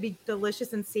 Life should be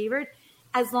delicious and savored.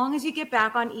 As long as you get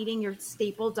back on eating your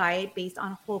staple diet based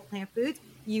on whole plant foods,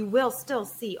 you will still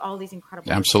see all these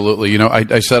incredible Absolutely.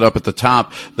 I said up at the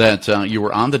top that you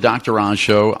were on the Dr. Oz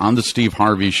show, on the Steve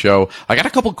Harvey show. I got a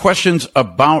couple questions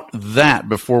about that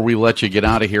before we let you get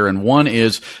out of here. And one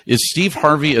is Steve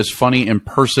Harvey as funny in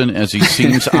person as he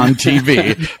seems on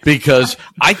TV? Because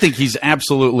I think he's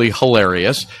absolutely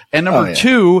hilarious. And number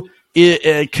two,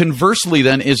 conversely,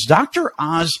 then, is Dr.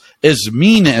 Oz as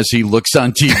mean as he looks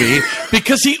on TV?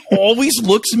 Because he always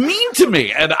looks mean to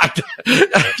me, and I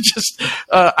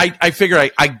figure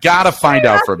I gotta find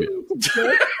out from you.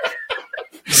 You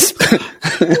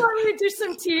want me to do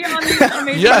some tea on these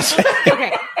amazing Yes. people?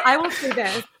 Okay, I will say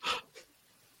this.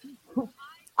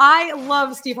 I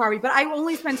love Steve Harvey, but I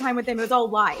only spent time with him. It was all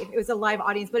live. It was a live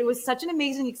audience, but it was such an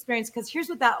amazing experience because here's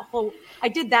what I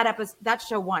did that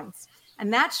show once.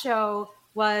 And that show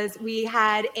was,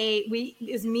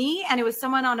 it was me and it was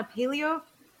someone on a paleo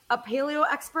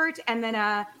expert and then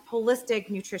a holistic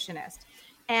nutritionist.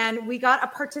 And we got a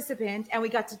participant and we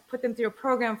got to put them through a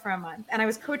program for a month. And I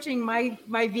was coaching my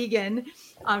vegan.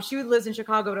 She lives in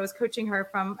Chicago, but I was coaching her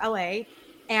from LA.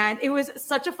 And it was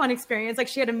such a fun experience. Like,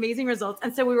 she had amazing results.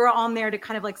 And so we were on there to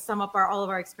kind of like sum up all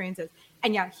of our experiences.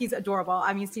 And yeah, he's adorable.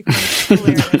 I mean, Steve is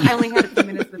hilarious. I only had a few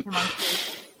minutes with him on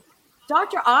stage.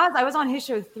 Dr. Oz, I was on his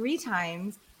show 3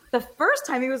 times. The first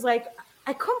time, he was like,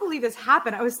 I couldn't believe this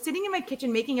happened. I was sitting in my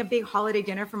kitchen making a big holiday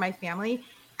dinner for my family,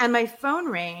 and my phone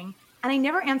rang. And I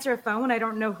never answer a phone when I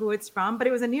don't know who it's from, but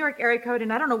it was a New York area code,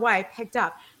 and I don't know why I picked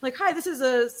up. Like, hi, this is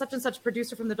a such and such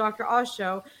producer from the Dr. Oz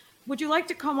show. Would you like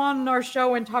to come on our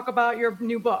show and talk about your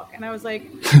new book? And I was like,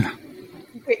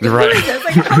 wait, who is this?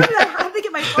 Like, how did they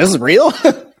get my phone? This is real?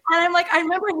 And I'm like, I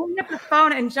remember hanging up the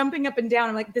phone and jumping up and down.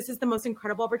 I'm like, this is the most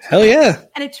incredible opportunity. Hell yeah.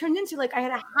 And it turned into like, I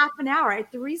had a half an hour. I had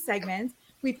 3 segments.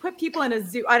 We put people in a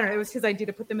zoo. I don't know. It was his idea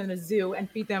to put them in a zoo and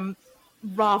feed them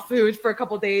raw food for a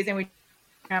couple of days. And we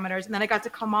parameters. And then I got to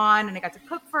come on and I got to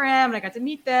cook for him and I got to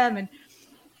meet them. And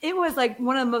it was like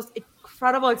one of the most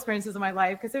incredible experiences of my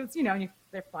life because it was,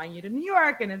 they're flying you to New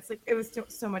York and it's like, it was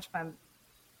so much fun.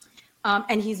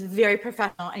 And he's very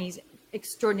professional and he's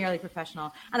extraordinarily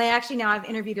professional. And I've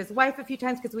interviewed his wife a few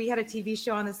times because we had a TV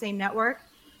show on the same network.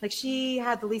 Like, she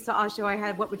had the Lisa Oz show. I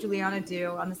had What Would Julieanna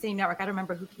Do on the same network. I don't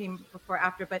remember who came before or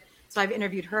after, but so I've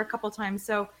interviewed her a couple times.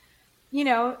 So,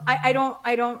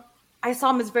 I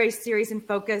saw him as very serious and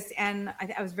focused, and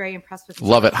I was very impressed with him.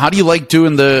 Love it. How do you like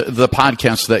doing the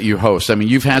podcasts that you host? I mean,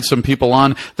 you've had some people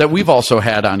on that we've also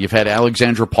had on. You've had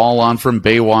Alexandra Paul on from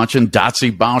Baywatch and Dotsie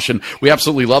Bausch, and we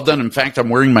absolutely love them. In fact, I'm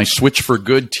wearing my Switch for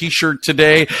Good t-shirt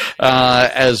today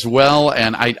as well,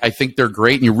 and I think they're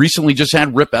great. And you recently just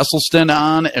had Rip Esselstyn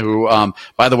on, who,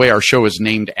 by the way, our show is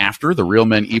named after the Real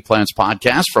Men Eat Plants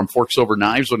podcast from Forks Over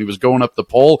Knives when he was going up the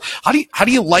pole. How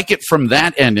do you like it from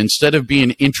that end instead of being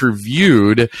interviewed,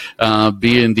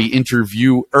 being the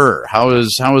interviewer? How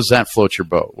is that float your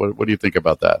boat? What do you think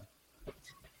about that?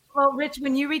 Well, Rich,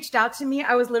 when you reached out to me,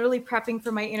 I was literally prepping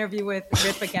for my interview with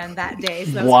Rip again that day.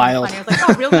 So that was wild. Funny. I was like,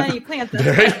 oh, Real Men Eat Plants.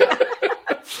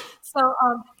 So,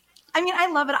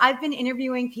 I love it. I've been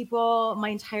interviewing people my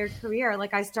entire career.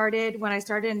 Like, when I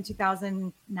started in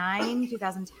 2009,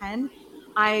 2010,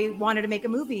 I wanted to make a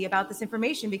movie about this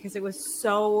information because it was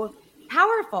so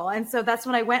powerful. And so that's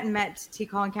when I went and met T.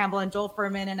 Colin Campbell and Joel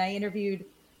Furman, and I interviewed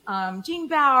Gene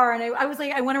Bauer. And I was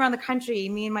like, I went around the country,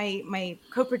 me and my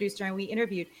co-producer, and we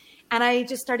interviewed. And I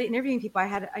just started interviewing people. I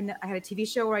had a TV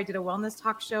show where I did a wellness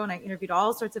talk show, and I interviewed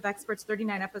all sorts of experts,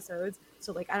 39 episodes.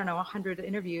 So 100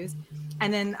 interviews.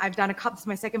 And then I've done a couple. This is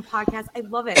my second podcast. I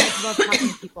love it. I love talking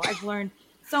to people. I've learned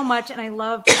so much, and I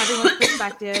love everyone's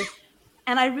perspective.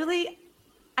 And I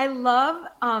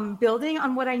love building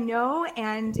on what I know,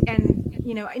 and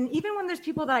even when there's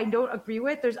people that I don't agree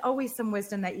with, there's always some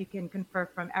wisdom that you can confer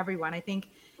from everyone. I think,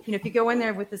 if you go in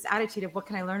there with this attitude of what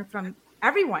can I learn from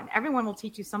everyone will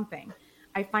teach you something.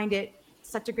 I find it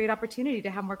such a great opportunity to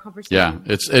have more conversation.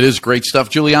 Yeah, it is great stuff.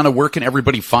 Julieanna, where can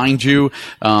everybody find you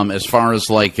as far as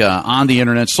on the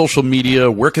internet, social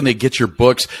media? Where can they get your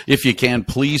books? If you can,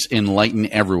 please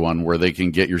enlighten everyone where they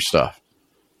can get your stuff.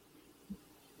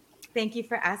 Thank you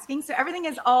for asking. So everything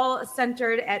is all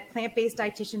centered at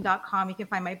plantbaseddietitian.com. You can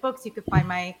find my books. You can find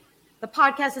the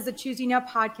podcast is a Choose You Now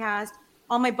podcast.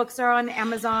 All my books are on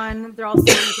Amazon. They're also,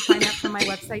 you can find that from my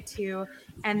website too.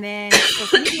 And then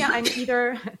social media,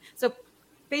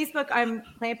 Facebook, I'm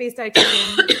Plant-Based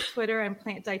Dietitian. Twitter, I'm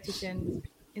Plant Dietitian.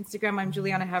 Instagram, I'm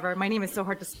Julieanna Hever. My name is so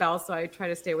hard to spell, so I try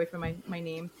to stay away from my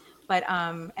name. But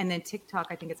and then TikTok,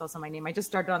 I think it's also my name. I just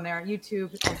started on there.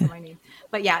 YouTube, it's also my name.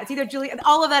 But yeah, it's either Julie.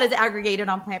 All of that is aggregated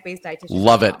on Plant-Based Dietitian.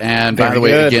 Love it. And by the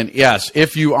way, again, yes,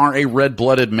 if you are a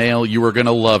red-blooded male, you are going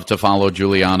to love to follow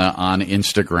Julieanna on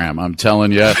Instagram. I'm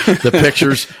telling you, the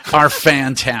pictures are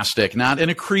fantastic. Not in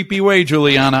a creepy way,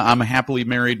 Julieanna. I'm a happily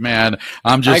married man.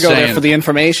 I'm just saying. I go there for the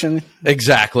information.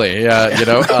 Exactly.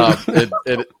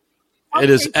 It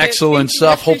is excellent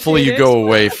stuff. Hopefully you go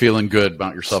away feeling good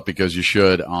about yourself, because you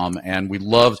should. And we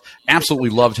absolutely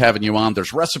loved having you on.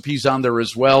 There's recipes on there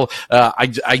as well. I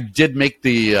did make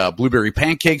the blueberry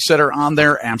pancakes that are on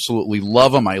there. Absolutely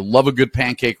love them. I love a good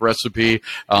pancake recipe.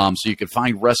 So you can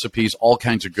find recipes, all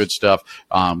kinds of good stuff.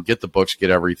 Get the books, get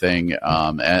everything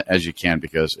as you can,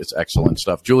 because it's excellent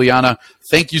stuff. Julieanna,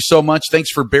 thank you so much. Thanks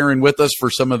for bearing with us for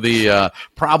some of the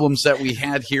problems that we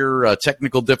had here,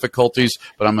 technical difficulties,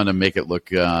 but I'm going to make it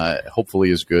look hopefully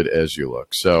as good as you look.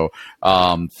 So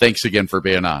thanks again for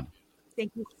being on.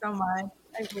 Thank you so much.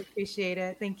 I really appreciate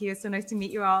it. Thank you. It's so nice to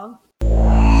meet you all.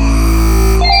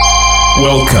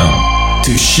 Welcome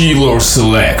to Sheila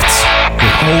Select.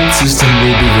 The whole system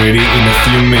will be ready in a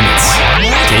few minutes.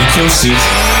 Take your seat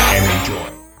and enjoy.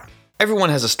 Everyone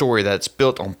has a story that's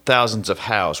built on thousands of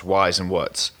hows, whys, and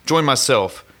whats. Join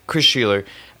myself, Chris Sheeler,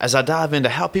 as I dive into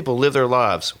how people live their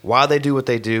lives, why they do what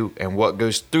they do, and what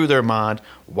goes through their mind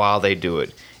while they do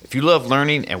it. If you love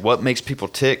learning and what makes people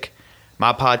tick,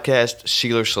 my podcast,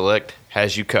 Sheeler Select,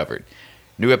 has you covered.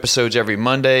 New episodes every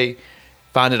Monday.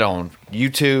 Find it on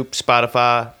YouTube,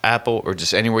 Spotify, Apple, or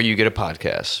just anywhere you get a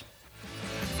podcast.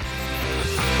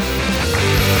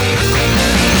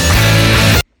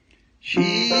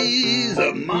 She's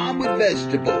a mom with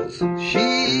vegetables.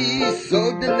 She's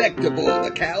so delectable.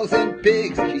 The cows and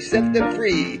pigs, she set them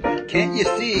free. Can't you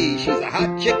see? She's a hot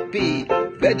chickpea.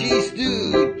 Veggie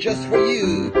stew just for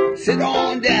you. Sit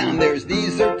on down, there's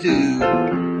dessert too.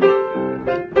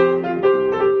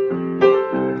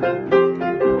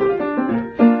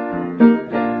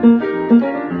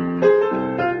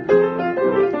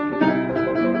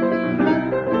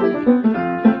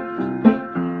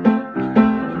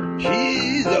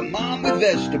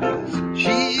 Vegetables.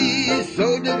 She's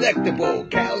so delectable.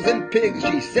 Cows and pigs,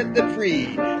 she set them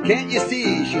free. Can't you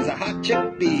see? She's a hot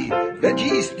chickpea.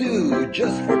 Veggie stew,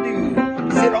 just for you.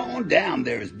 Sit on down,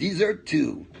 there's dessert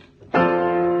too.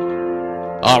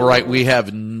 All right, we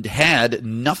have had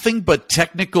nothing but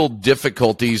technical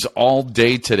difficulties all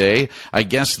day today. I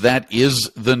guess that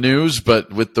is the news,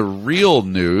 but with the real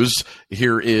news,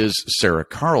 here is Sarah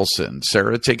Carlson.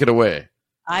 Sarah, take it away.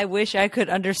 I wish I could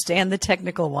understand the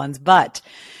technical ones, but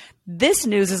this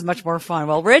news is much more fun.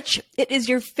 Well, Rich, it is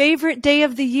your favorite day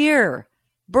of the year,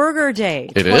 Burger Day,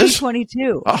 it 2022.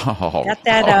 Is? Oh, got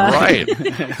that? All right.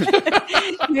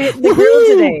 the grill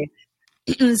today.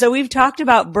 So we've talked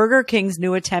about Burger King's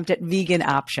new attempt at vegan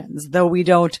options. Though we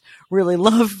don't really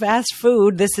love fast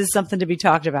food, this is something to be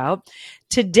talked about.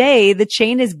 Today, the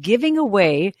chain is giving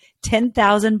away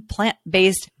 10,000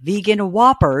 plant-based vegan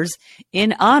Whoppers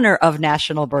in honor of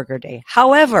National Burger Day.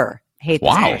 However, hate this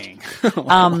part.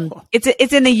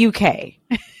 It's in the UK.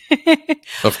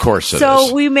 Of course it is.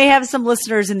 So we may have some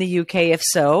listeners in the UK. If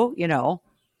so,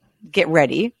 get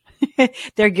ready.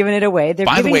 They're giving it away.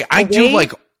 By the way,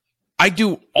 I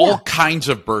do all kinds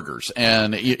of burgers.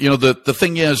 And, the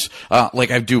thing is,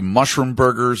 like I do mushroom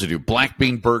burgers, I do black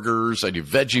bean burgers, I do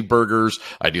veggie burgers,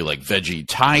 I do like veggie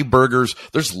Thai burgers.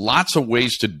 There's lots of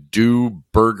ways to do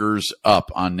burgers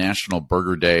up on National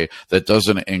Burger Day that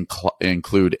doesn't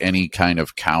include any kind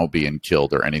of cow being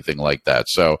killed or anything like that.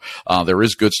 So there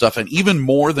is good stuff. And even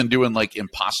more than doing like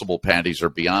Impossible patties or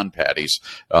Beyond patties,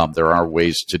 there are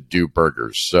ways to do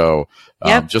burgers. So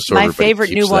just so my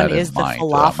favorite new one is the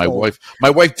falafel. My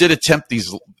wife did attempt these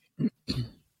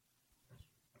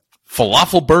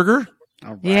falafel burger.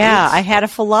 Right. Yeah, I had a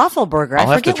falafel burger. I'll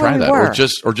I have to try that,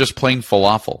 or just plain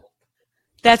falafel.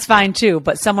 That's fine too.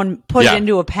 But someone put it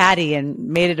into a patty and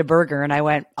made it a burger, and I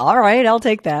went, "All right, I'll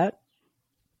take that."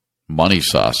 Money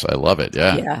sauce, I love it.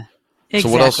 Yeah. Yeah.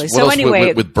 Exactly. So what else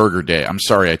anyway, with Burger Day? I'm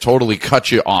sorry, I totally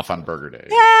cut you off on Burger Day.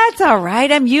 That's all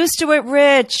right. I'm used to it,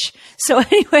 Rich. So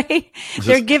anyway,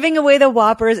 they're giving away the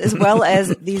Whoppers as well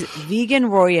as these vegan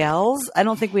Royales. I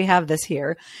don't think we have this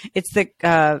here. It's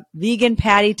the vegan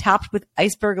patty topped with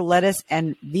iceberg lettuce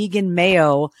and vegan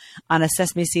mayo on a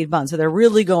sesame seed bun. So they're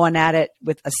really going at it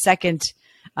with a second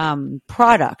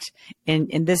product.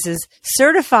 And this is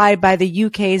certified by the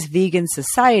UK's Vegan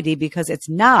Society because it's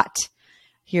not,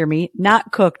 hear me,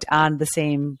 not cooked on the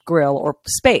same grill or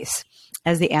space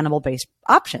as the animal-based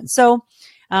option. So,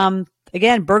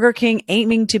 again, Burger King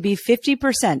aiming to be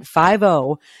 50%,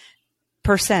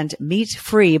 50%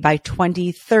 meat-free by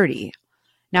 2030.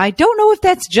 Now, I don't know if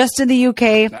that's just in the UK.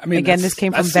 I mean, again, this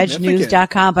came from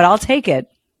vegnews.com, but I'll take it.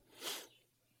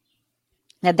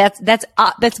 Now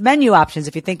that's menu options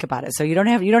if you think about it. So you don't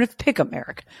have to pick them,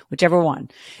 Eric, whichever one.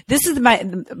 This is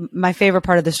my favorite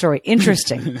part of the story.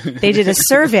 Interesting. They did a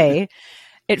survey.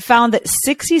 It found that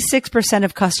 66%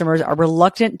 of customers are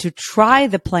reluctant to try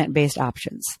the plant-based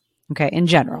options, okay, in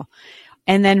general.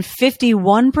 And then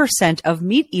 51% of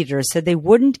meat eaters said they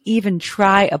wouldn't even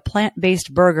try a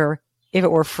plant-based burger if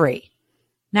it were free.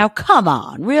 Now, come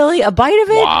on. Really? A bite of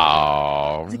it?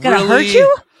 Wow. Is it going to hurt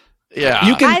you? Yeah.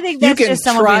 I think that's just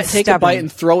someone being take stubborn. a bite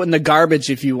and throw it in the garbage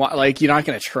if you want. Like, you're not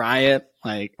going to try it.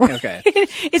 Like, okay.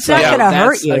 It's not going to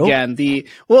hurt you. Again,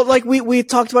 like we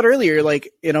talked about earlier,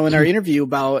 like, in our interview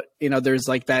about, there's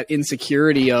like that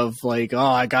insecurity of like,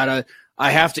 oh,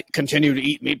 I have to continue to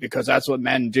eat meat because that's what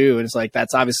men do. And it's like,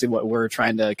 that's obviously what we're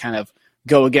trying to kind of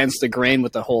go against the grain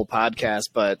with the whole podcast.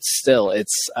 But still,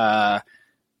 it's,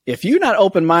 if you're not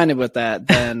open-minded with that,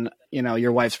 then,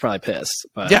 your wife's probably pissed.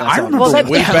 But yeah, I remember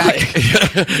way back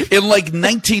in like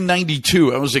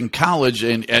 1992, I was in college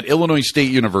at Illinois State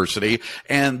University,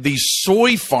 and these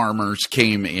soy farmers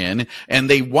came in, and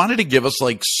they wanted to give us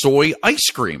like soy ice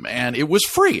cream, and it was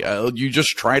free. You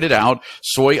just tried it out,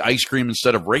 soy ice cream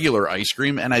instead of regular ice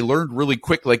cream, and I learned really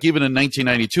quick, like even in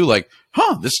 1992, like,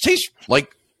 this tastes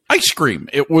like ice cream.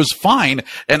 It was fine,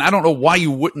 and I don't know why you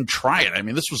wouldn't try it. I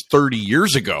mean, this was 30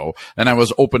 years ago, and I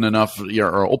was open enough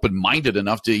or open-minded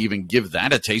enough to even give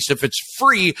that a taste. If it's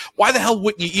free, why the hell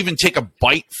wouldn't you even take a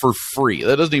bite for free?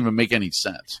 That doesn't even make any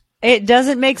sense. It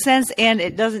doesn't make sense, and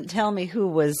it doesn't tell me who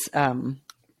was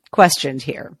questioned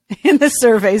here in the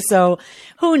survey. So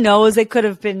who knows? It could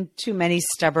have been too many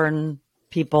stubborn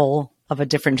people of a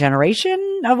different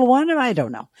generation of one. I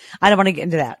don't know. I don't want to get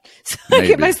into that. So I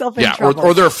get myself in trouble.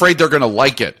 Or they're afraid they're going to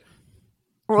like it.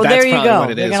 Well, there you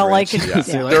go. They're going to like it.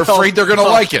 Yeah. They're afraid they're going to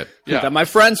like it. Yeah. That my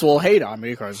friends will hate on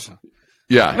me because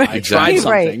I tried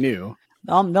something new.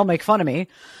 They'll make fun of me.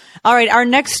 All right. Our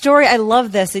next story. I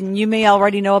love this, and you may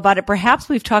already know about it. Perhaps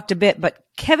we've talked a bit, but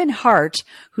Kevin Hart,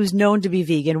 who's known to be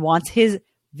vegan, wants his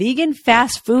vegan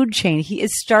fast food chain. He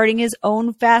is starting his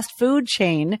own fast food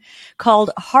chain called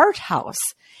Hart House.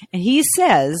 And he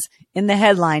says in the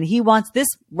headline, he wants this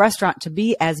restaurant to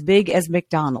be as big as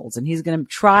McDonald's. And he's going to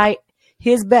try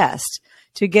his best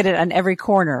to get it on every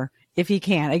corner if he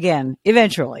can, again,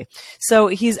 eventually. So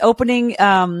he's opening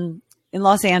in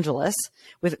Los Angeles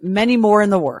with many more in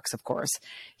the works, of course.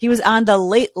 He was on the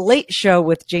Late Show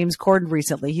with James Corden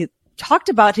recently. He talked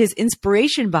about his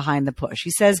inspiration behind the push.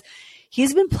 He says,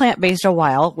 he's been plant-based a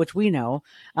while, which we know,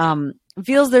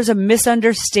 feels there's a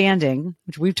misunderstanding,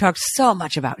 which we've talked so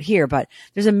much about here, but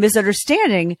there's a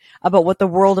misunderstanding about what the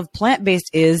world of plant-based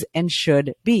is and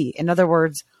should be. In other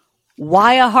words,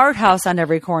 why a Hart House on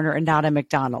every corner and not a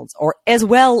McDonald's, or as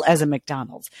well as a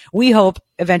McDonald's? We hope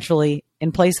eventually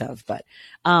in place of, but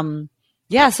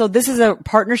so this is a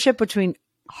partnership between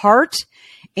Hart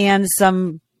and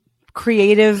some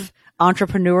creative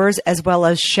entrepreneurs as well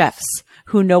as chefs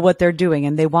who know what they're doing,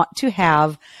 and they want to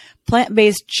have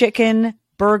plant-based chicken,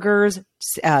 burgers,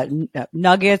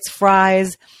 nuggets,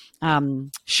 fries,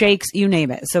 shakes, you name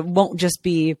it. So it won't just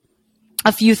be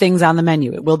a few things on the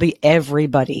menu. It will be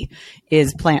everybody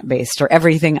is plant-based, or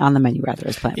everything on the menu rather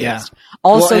is plant-based. Yeah.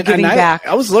 Also giving back.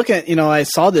 I was looking, I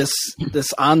saw this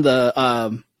on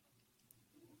the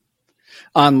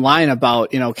online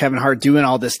about, Kevin Hart doing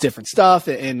all this different stuff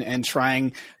and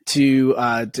trying to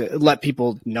let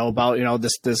people know about,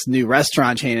 this new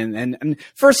restaurant chain. And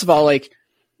first of all, like,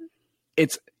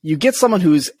 you get someone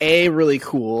who's A, really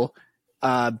cool,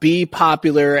 B,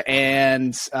 popular,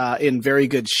 and in very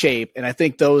good shape. And I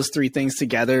think those three things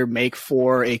together make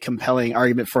for a compelling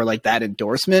argument for like that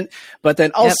endorsement. But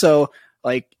then also,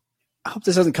 like, I hope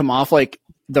this doesn't come off like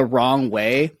the wrong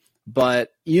way,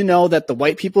 but that the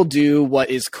white people do what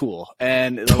is cool,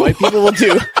 and the white people will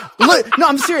do. Look, no,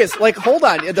 I'm serious. Like, hold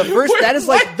on. That is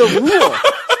like the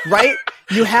rule, right?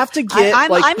 You have to get.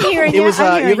 I'm hearing it. You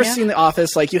ever seen The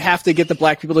Office? Like, you have to get the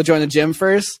black people to join the gym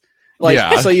first.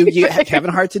 Like, so you get Kevin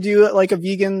Hart to do like a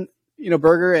vegan,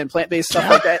 burger and plant-based stuff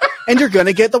like that, and you're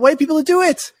gonna get the white people to do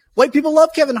it. White people love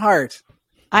Kevin Hart.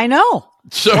 I know.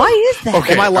 So, why is that?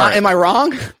 Okay, am I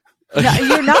wrong? No,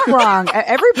 you're not wrong.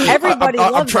 Everybody loves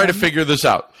him. I'm trying to figure this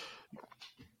out.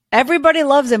 Everybody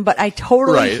loves him, but I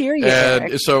totally hear you. And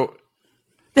Eric. so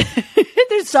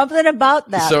there's something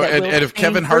about that. So, and if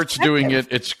Kevin Hart's doing it,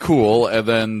 it's cool, and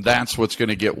then that's what's going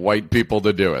to get white people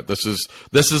to do it. This is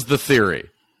the theory.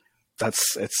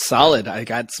 It's solid. I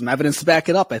got some evidence to back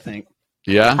it up, I think.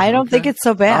 Yeah. I don't think it's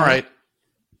so bad. All right.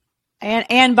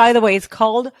 And by the way, it's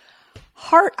called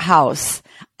Hart House.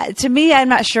 To me, I'm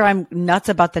not sure I'm nuts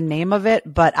about the name of it,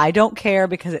 but I don't care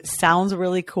because it sounds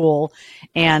really cool,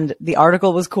 and the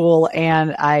article was cool,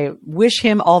 and I wish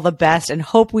him all the best and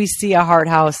hope we see a Hart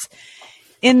House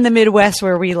in the Midwest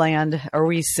where we land or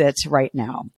we sit right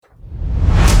now.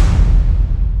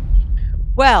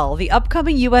 Well, the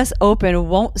upcoming U.S. Open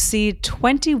won't see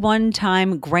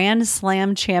 21-time Grand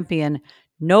Slam champion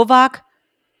Novak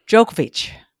Djokavic.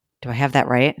 Do I have that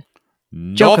right?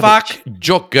 Novak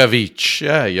Djokavic.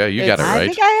 Yeah, you got it right. I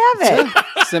think I have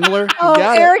it. Similar. Oh,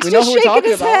 Eric's just shaking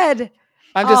his head.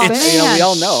 I'm just saying, we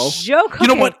all know. Djokavic. You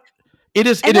know what? It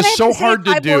is so hard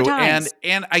to do,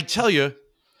 and I tell you,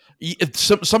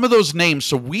 some of those names.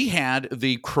 So we had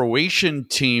the Croatian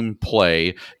team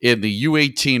play in the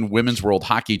U18 Women's World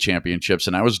Hockey Championships,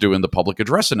 and I was doing the public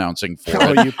address announcing for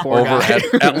it over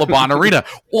at Laban Arena.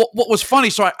 Well, what was funny,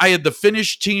 so I had the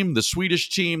Finnish team, the Swedish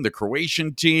team, the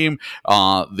Croatian team,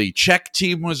 the Czech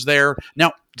team was there.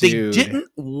 Now, they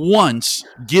didn't once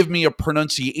give me a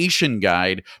pronunciation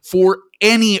guide for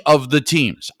any of the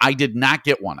teams. I did not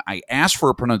get one. I asked for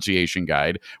a pronunciation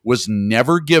guide, was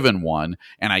never given one,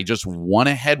 and I just went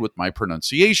ahead with my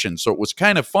pronunciation. So it was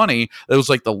kind of funny. It was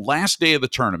like the last day of the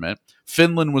tournament.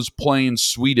 Finland was playing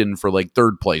Sweden for like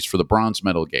third place for the bronze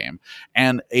medal game.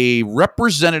 And a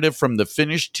representative from the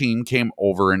Finnish team came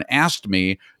over and asked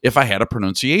me if I had a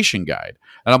pronunciation guide.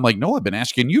 And I'm like, no, I've been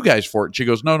asking you guys for it. She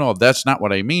goes, no, that's not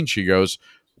what I mean. She goes,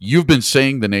 you've been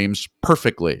saying the names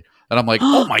perfectly. And I'm like,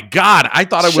 oh my God, I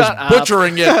thought I was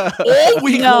butchering it all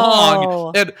week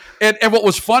long. And what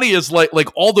was funny is like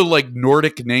all the like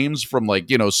Nordic names from like,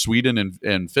 Sweden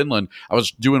and Finland, I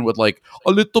was doing with like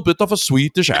a little bit of a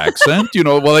Swedish accent,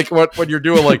 like when you're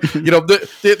doing like,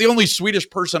 the only Swedish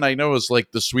person I know is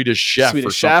like the Swedish chef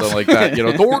or something like that,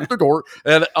 door.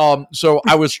 And so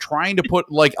I was trying to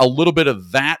put like a little bit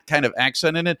of that kind of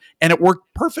accent in it, and it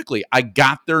worked perfectly. I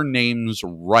got their names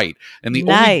right. And the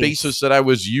only basis that I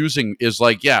was using is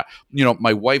like,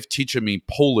 my wife teaching me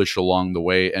Polish along the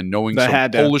way and knowing some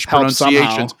Polish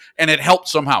pronunciations, and it helped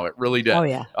somehow. It really did. Oh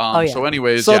yeah. So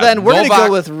anyways, then we're going to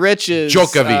go with Rich's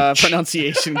Djokavic.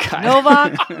 Pronunciation guide.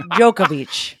 Novak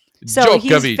Djokavic. So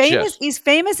Djokavic, he's famous. He's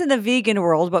famous in the vegan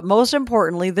world, but most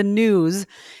importantly, the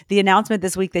announcement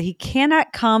this week that he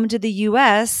cannot come to the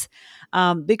U.S.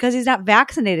 Because he's not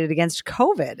vaccinated against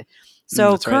COVID.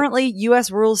 So currently, U.S.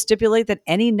 rules stipulate that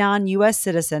any non-U.S.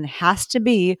 citizen has to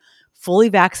be fully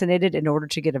vaccinated in order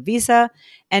to get a visa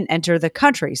and enter the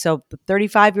country. So the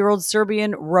 35-year-old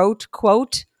Serbian wrote,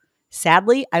 quote,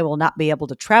 "Sadly, I will not be able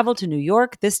to travel to New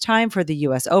York this time for the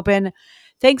U.S. Open.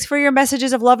 Thanks for your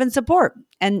messages of love and support."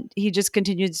 And he just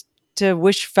continues to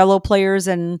wish fellow players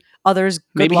and others good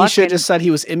maybe luck. He should have just said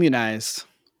he was immunized.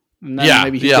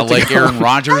 Like Aaron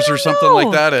Rodgers or something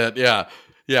like that.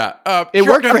 Yeah, it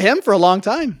worked for him for a long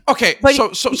time. Okay, but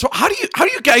so how do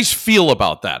you guys feel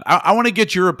about that? I want to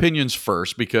get your opinions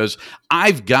first because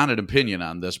I've got an opinion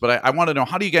on this, but I want to know,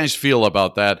 how do you guys feel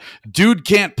about that? Dude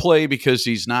can't play because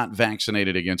he's not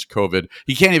vaccinated against COVID.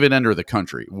 He can't even enter the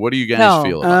country. What do you guys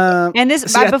feel about that? And this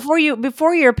before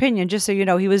your opinion, just so you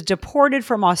know, he was deported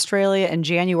from Australia in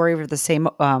January for the same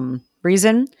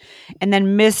reason, and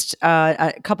then missed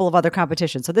a couple of other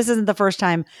competitions. So this isn't the first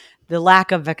time the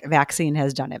lack of vaccine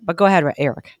has done it. But go ahead,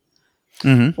 Eric.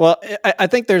 Mm-hmm. Well, I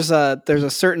think there's a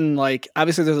certain, like,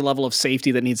 obviously there's a level of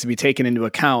safety that needs to be taken into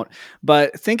account,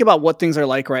 but think about what things are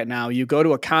like right now. You go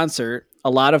to a concert,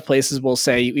 a lot of places will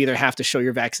say you either have to show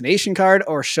your vaccination card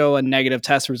or show a negative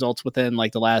test results within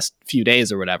like the last few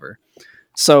days or whatever.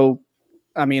 So,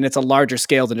 I mean, it's a larger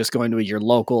scale than just going to your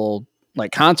local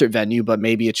like concert venue, but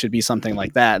maybe it should be something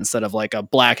like that instead of like a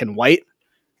black and white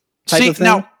type of thing.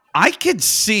 Now I could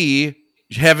see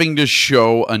having to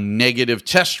show a negative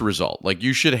test result. Like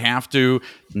you should have to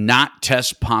not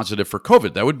test positive for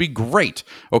COVID. That would be great.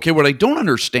 Okay, what I don't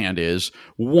understand is,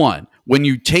 one, when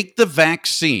you take the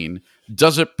vaccine,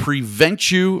 does it prevent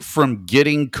you from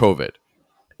getting COVID?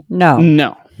 No.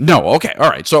 Okay. All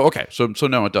right. So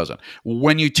no, it doesn't.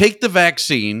 When you take the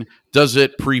vaccine, does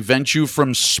it prevent you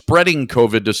from spreading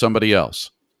COVID to somebody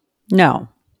else? No.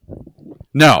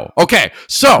 Okay.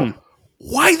 So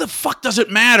why the fuck does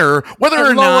it matter whether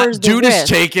or not dude is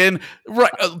taken?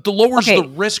 Right, lowers the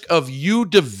risk of you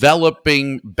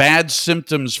developing bad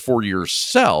symptoms for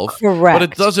yourself. Correct. But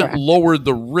it doesn't lower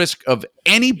the risk of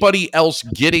anybody else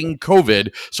getting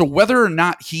COVID. So whether or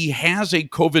not he has a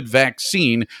COVID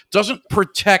vaccine doesn't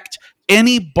protect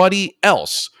anybody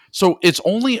else. So it's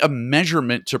only a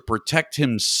measurement to protect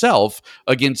himself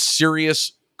against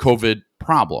serious COVID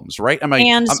problems, right? I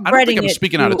don't think I'm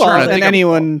speaking out of turn. I think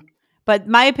anyone. But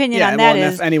my opinion on that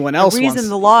is anyone else the reason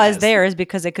the law is there is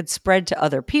because it could spread to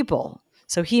other people.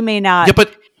 So he may not. Yeah,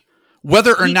 but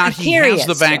whether or not he has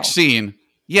the vaccine,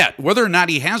 whether or not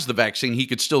he has the vaccine, he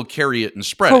could still carry it and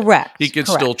spread it. Correct. He could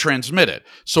still transmit it.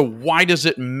 So why does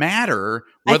it matter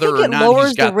whether or not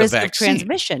he's got the vaccine? I think it lowers the risk of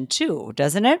transmission too,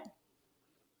 doesn't it?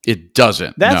 It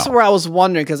doesn't. That's where I was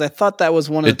wondering, because I thought that was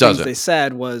one of the things they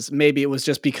said was maybe it was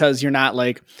just because you're not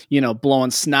like,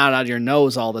 blowing snot out of your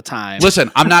nose all the time.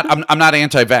 Listen, I'm not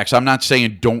anti-vax. I'm not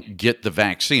saying don't get the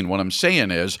vaccine. What I'm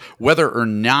saying is whether or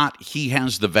not he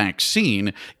has the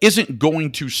vaccine isn't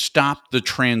going to stop the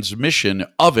transmission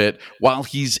of it while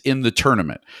he's in the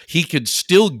tournament. He could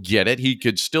still get it. He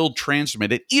could still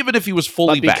transmit it, even if he was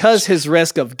fully vaxxed. Because his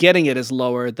risk of getting it is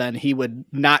lower, then he would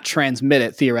not transmit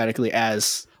it theoretically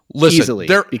as easily.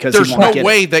 There's no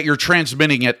way that you're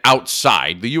transmitting it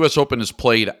outside. The U.S. Open is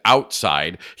played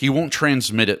outside. He won't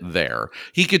transmit it there.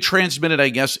 He could transmit it, I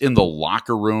guess, in the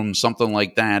locker room, something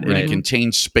like that, in a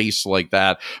contained space like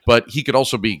that. But he could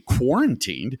also be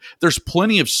quarantined. There's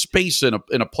plenty of space in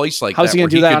a place like that. How's he going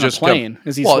to do that on a plane?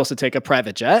 Is he supposed to take a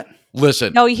private jet?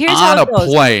 Listen, here's on a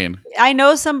plane. I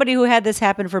know somebody who had this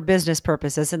happen for business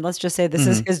purposes, and let's just say this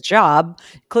is his job,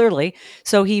 clearly.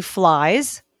 So he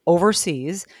flies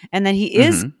overseas, and then he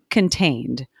is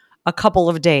contained a couple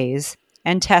of days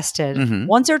and tested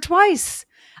once or twice.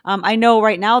 I know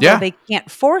right now, though, they can't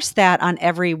force that on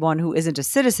everyone who isn't a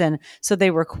citizen, so they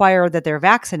require that they're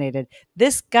vaccinated.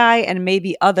 This guy and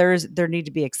maybe others, there need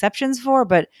to be exceptions for,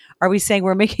 but are we saying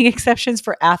we're making exceptions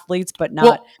for athletes, but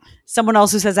not someone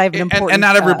else who says I have an important and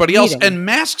not everybody else. meeting? And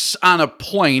masks on a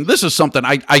plane, this is something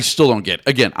I still don't get.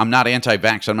 Again, I'm not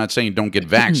anti-vax. I'm not saying don't get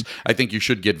vaxxed. I think you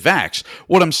should get vaxxed.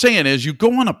 What I'm saying is you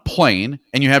go on a plane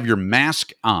and you have your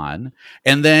mask on,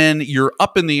 and then you're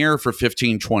up in the air for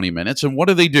 15, 20 minutes, and what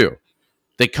do?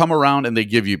 They come around and they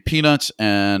give you peanuts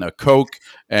and a Coke,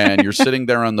 and you're sitting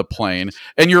there on the plane,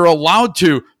 and you're allowed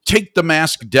to take the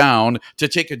mask down to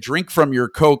take a drink from your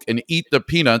Coke and eat the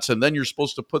peanuts, and then you're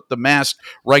supposed to put the mask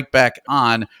right back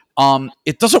on.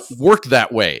 It doesn't work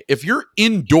that way. If you're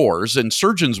indoors, and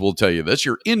surgeons will tell you this,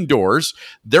 you're indoors,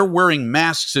 they're wearing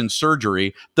masks in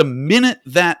surgery. The minute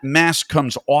that mask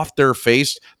comes off their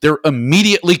face, they're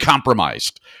immediately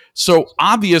compromised. So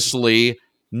obviously,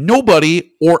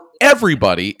 nobody or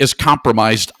everybody is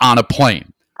compromised on a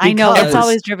plane. I know, that's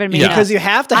always driven me nuts. Because you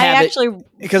have to have it.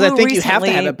 Because I think you have to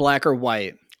have it black or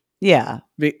white. Yeah.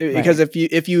 Because if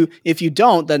you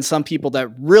don't, then some people that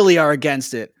really are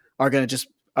against it are going to just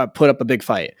put up a big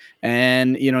fight.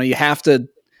 And you have to.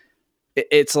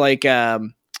 It's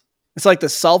like the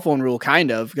cell phone rule,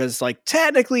 kind of, because like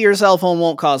technically your cell phone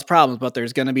won't cause problems, but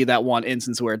there's going to be that one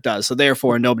instance where it does. So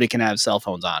therefore, nobody can have cell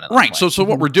phones on it. Right. So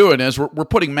what we're doing is we're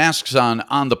putting masks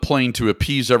on the plane to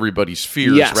appease everybody's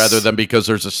fears, rather than because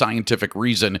there's a scientific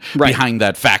reason behind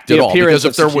that fact at all. Because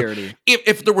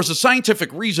if there was a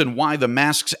scientific reason why the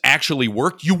masks actually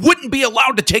worked, you wouldn't be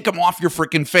allowed to take them off your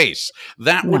freaking face.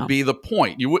 That would be the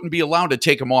point. You wouldn't be allowed to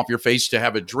take them off your face to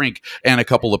have a drink and a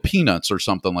couple of peanuts or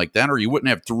something like that, or you wouldn't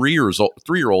have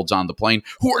 3-year-olds on the plane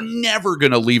who are never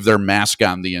going to leave their mask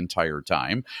on the entire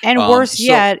time. And worse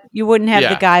yet, you wouldn't have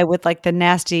the guy with like the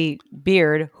nasty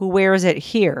beard who wears it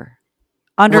here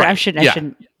I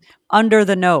shouldn't. Under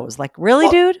the nose. Like, really,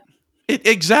 dude?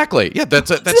 Exactly. Yeah,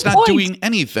 that's not doing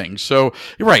anything. So,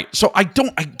 right. So I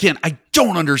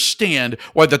don't understand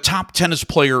why the top tennis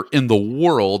player in the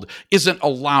world isn't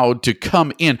allowed to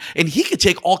come in. And he could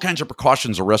take all kinds of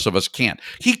precautions the rest of us can't.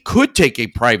 He could take a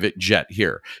private jet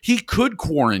here. He could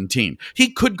quarantine.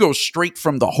 He could go straight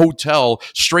from the hotel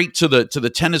straight to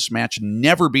the tennis match,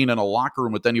 never being in a locker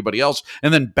room with anybody else,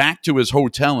 and then back to his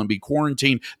hotel and be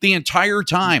quarantined the entire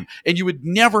time. And you would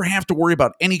never have to worry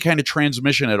about any kind of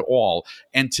transmission at all.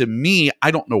 And to me, I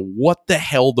don't know what the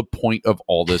hell the point of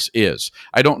all this is.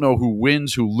 I don't know who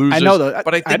wins, who loses. I know, though,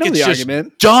 but I think it's just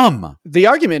argument. Dumb. The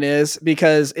argument is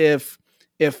because if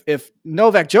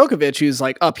Novak Djokovic, who's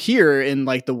like up here in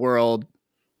like the world,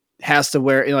 has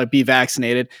to be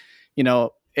vaccinated,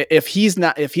 if he's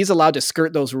allowed to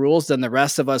skirt those rules, then the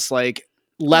rest of us, like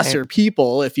lesser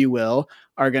people, if you will,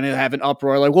 are going to have an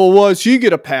uproar like, well, why does he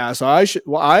get a pass? I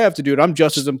have to do it. I'm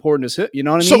just as important as him. You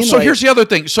know what I mean? So here's the other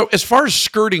thing. So as far as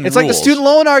skirting it's rules, like the student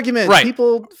loan argument. Right.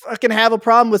 People fucking have a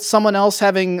problem with someone else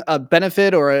having a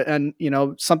benefit or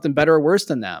something better or worse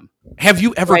than them. Have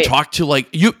you ever talked to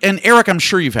you and Eric? I'm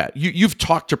sure you've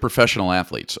talked to professional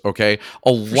athletes. Okay,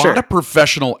 a lot of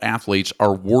professional athletes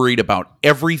are worried about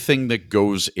everything that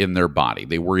goes in their body.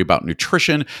 They worry about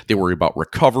nutrition. They worry about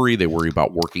recovery. They worry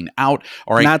about working out.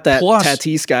 All right, not that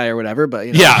Tatis guy or whatever, but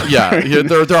yeah.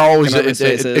 There are always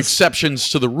exceptions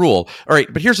to the rule. All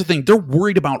right, but here's the thing: they're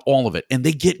worried about all of it, and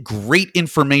they get great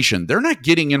information. They're not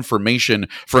getting information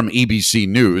from ABC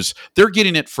News. They're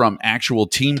getting it from actual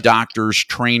team doctors,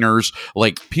 trainers,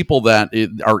 like people that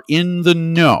are in the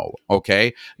know.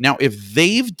 Okay, now if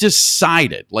they've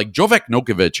decided, like Novak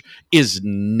is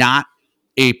not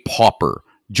a pauper.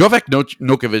 Novak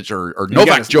Djokovic or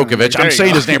Novak Djokovic, I'm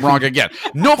saying his name wrong again.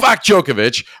 Novak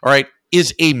Djokovic, all right,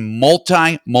 is a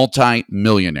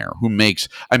multi-millionaire who makes,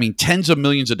 tens of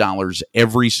millions of dollars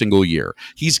every single year.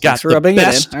 He's got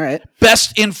the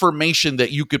best information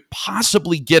that you could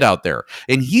possibly get out there.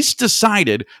 And he's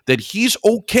decided that he's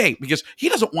okay because he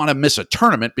doesn't want to miss a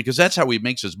tournament because that's how he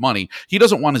makes his money. He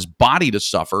doesn't want his body to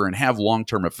suffer and have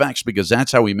long-term effects because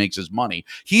that's how he makes his money.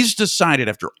 He's decided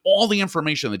after all the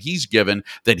information that he's given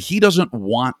that he doesn't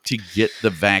want to get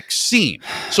the vaccine.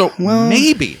 So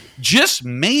maybe, just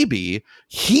maybe,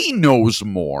 he knows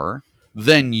more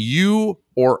than you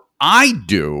or I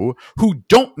do, who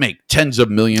don't make tens of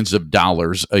millions of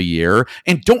dollars a year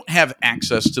and don't have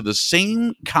access to the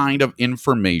same kind of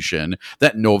information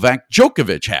that Novak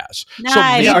Djokovic has.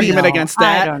 The argument against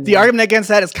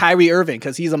that is Kyrie Irving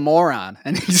because he's a moron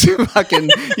and he's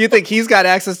fucking. You think he's got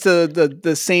access to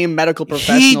the same medical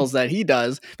professionals that he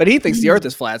does, but he thinks the Earth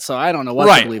is flat. So I don't know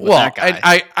what to believe with that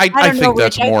guy. I think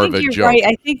that's more of a joke. Right.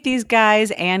 I think these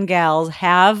guys and gals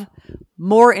have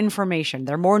more information.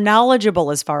 They're more knowledgeable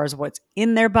as far as what's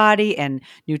in their body and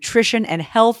nutrition and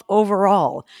health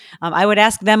overall. I would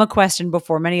ask them a question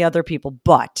before many other people,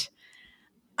 but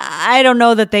I don't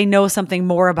know that they know something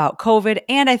more about COVID.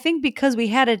 And I think because we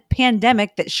had a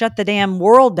pandemic that shut the damn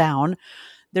world down,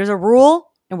 there's a rule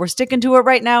and we're sticking to it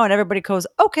right now. And everybody goes,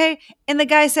 okay. And the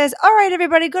guy says, all right,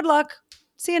 everybody, good luck.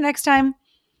 See you next time.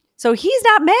 So he's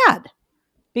not mad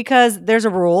because there's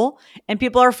a rule and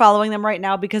people are following them right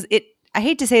now because I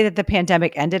hate to say that the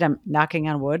pandemic ended, I'm knocking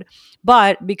on wood,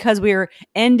 but because we're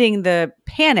ending the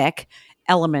panic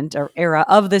element or era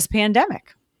of this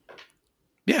pandemic.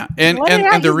 Yeah, and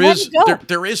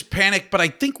there is panic, but I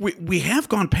think we have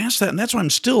gone past that, and that's why I'm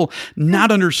still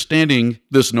not understanding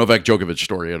this Novak Djokovic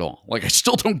story at all. Like, I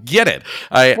still don't get it.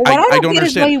 I don't understand.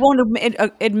 Is why he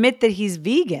won't admit that he's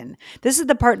vegan. This is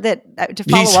the part that to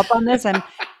follow up on this, I'm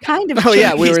kind of. Oh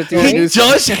yeah, we were. He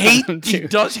does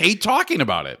hate talking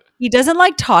about it. He doesn't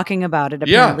like talking about it.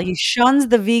 Apparently, he shuns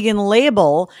the vegan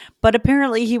label, but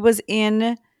apparently he was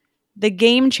in the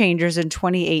Game Changers in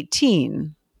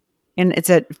 2018. And it's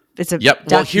a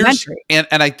documentary. And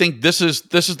I think this is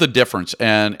the difference.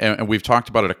 And we've talked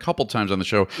about it a couple times on the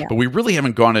show, but we really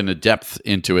haven't gone into depth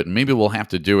into it. And maybe we'll have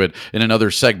to do it in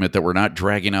another segment that we're not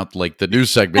dragging out like the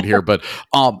news segment here. But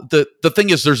the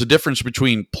thing is, there's a difference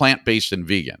between plant-based and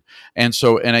vegan. And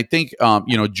I think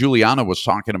Julieanna was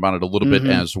talking about it a little bit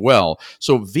as well.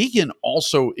 So vegan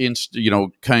also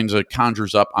kinds of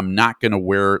conjures up, I'm not going to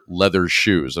wear leather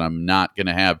shoes, and I'm not going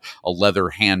to have a leather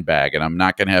handbag, and I'm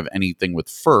not going to have anything with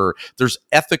fur. there's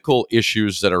ethical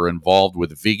issues that are involved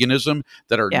with veganism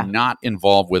that are not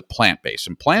involved with plant-based.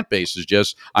 And plant-based is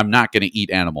just, I'm not going to eat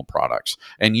animal products.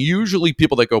 And usually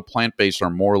people that go plant-based are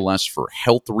more or less for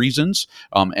health reasons.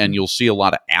 And you'll see a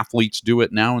lot of athletes do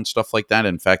it now and stuff like that.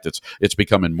 In fact, it's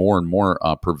becoming more and more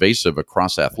pervasive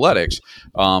across athletics.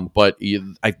 But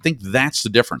I think that's the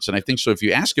difference. And I think so if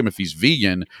you ask him if he's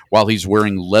vegan while he's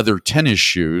wearing leather tennis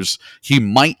shoes, he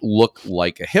might look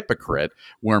like a hypocrite,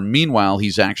 where meanwhile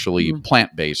he's actually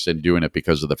plant-based and doing it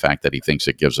because of the fact that he thinks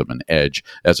it gives him an edge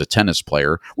as a tennis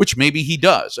player, which maybe he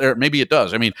does, or maybe it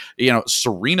does. I mean,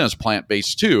 Serena's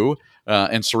plant-based too.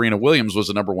 And Serena Williams was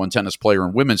the number one tennis player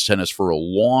in women's tennis for a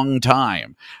long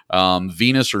time.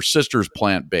 Venus, her sister's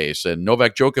plant-based, and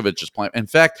Novak Djokavic is plant. In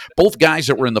fact, both guys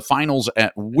that were in the finals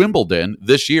at Wimbledon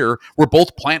this year were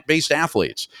both plant-based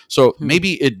athletes. So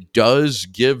maybe it does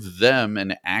give them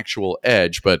an actual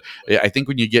edge. But I think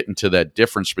when you get into that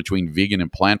difference between vegan and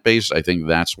plant-based, I think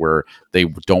that's where they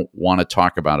don't want to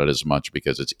talk about it as much,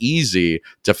 because it's easy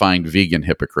to find vegan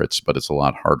hypocrites, but it's a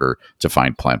lot harder to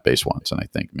find plant-based ones. And I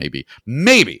think maybe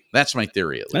that's my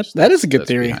theory, at least. That is a good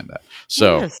theory behind that.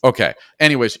 So okay,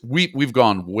 anyways, we've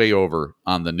gone way over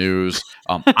on the news.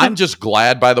 I'm just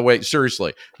glad, by the way,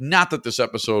 seriously, not that this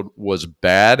episode was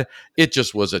bad, it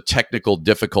just was a technical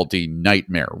difficulty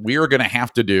nightmare. We are going to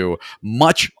have to do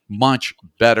much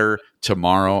better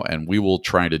tomorrow, and we will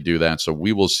try to do that. So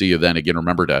we will see you then. Again,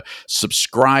 remember to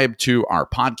subscribe to our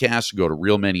podcast. Go to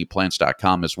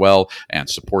realmeneatplants.com as well and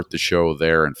support the show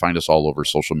there, and find us all over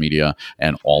social media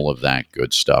and all of that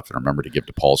good stuff. And remember to give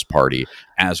to Paul's party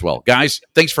as well. Guys,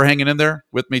 thanks for hanging in there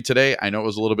with me today. I know it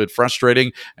was a little bit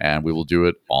frustrating, and we will do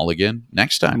it all again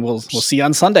next time. We'll see you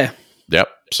on Sunday. Yep.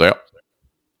 So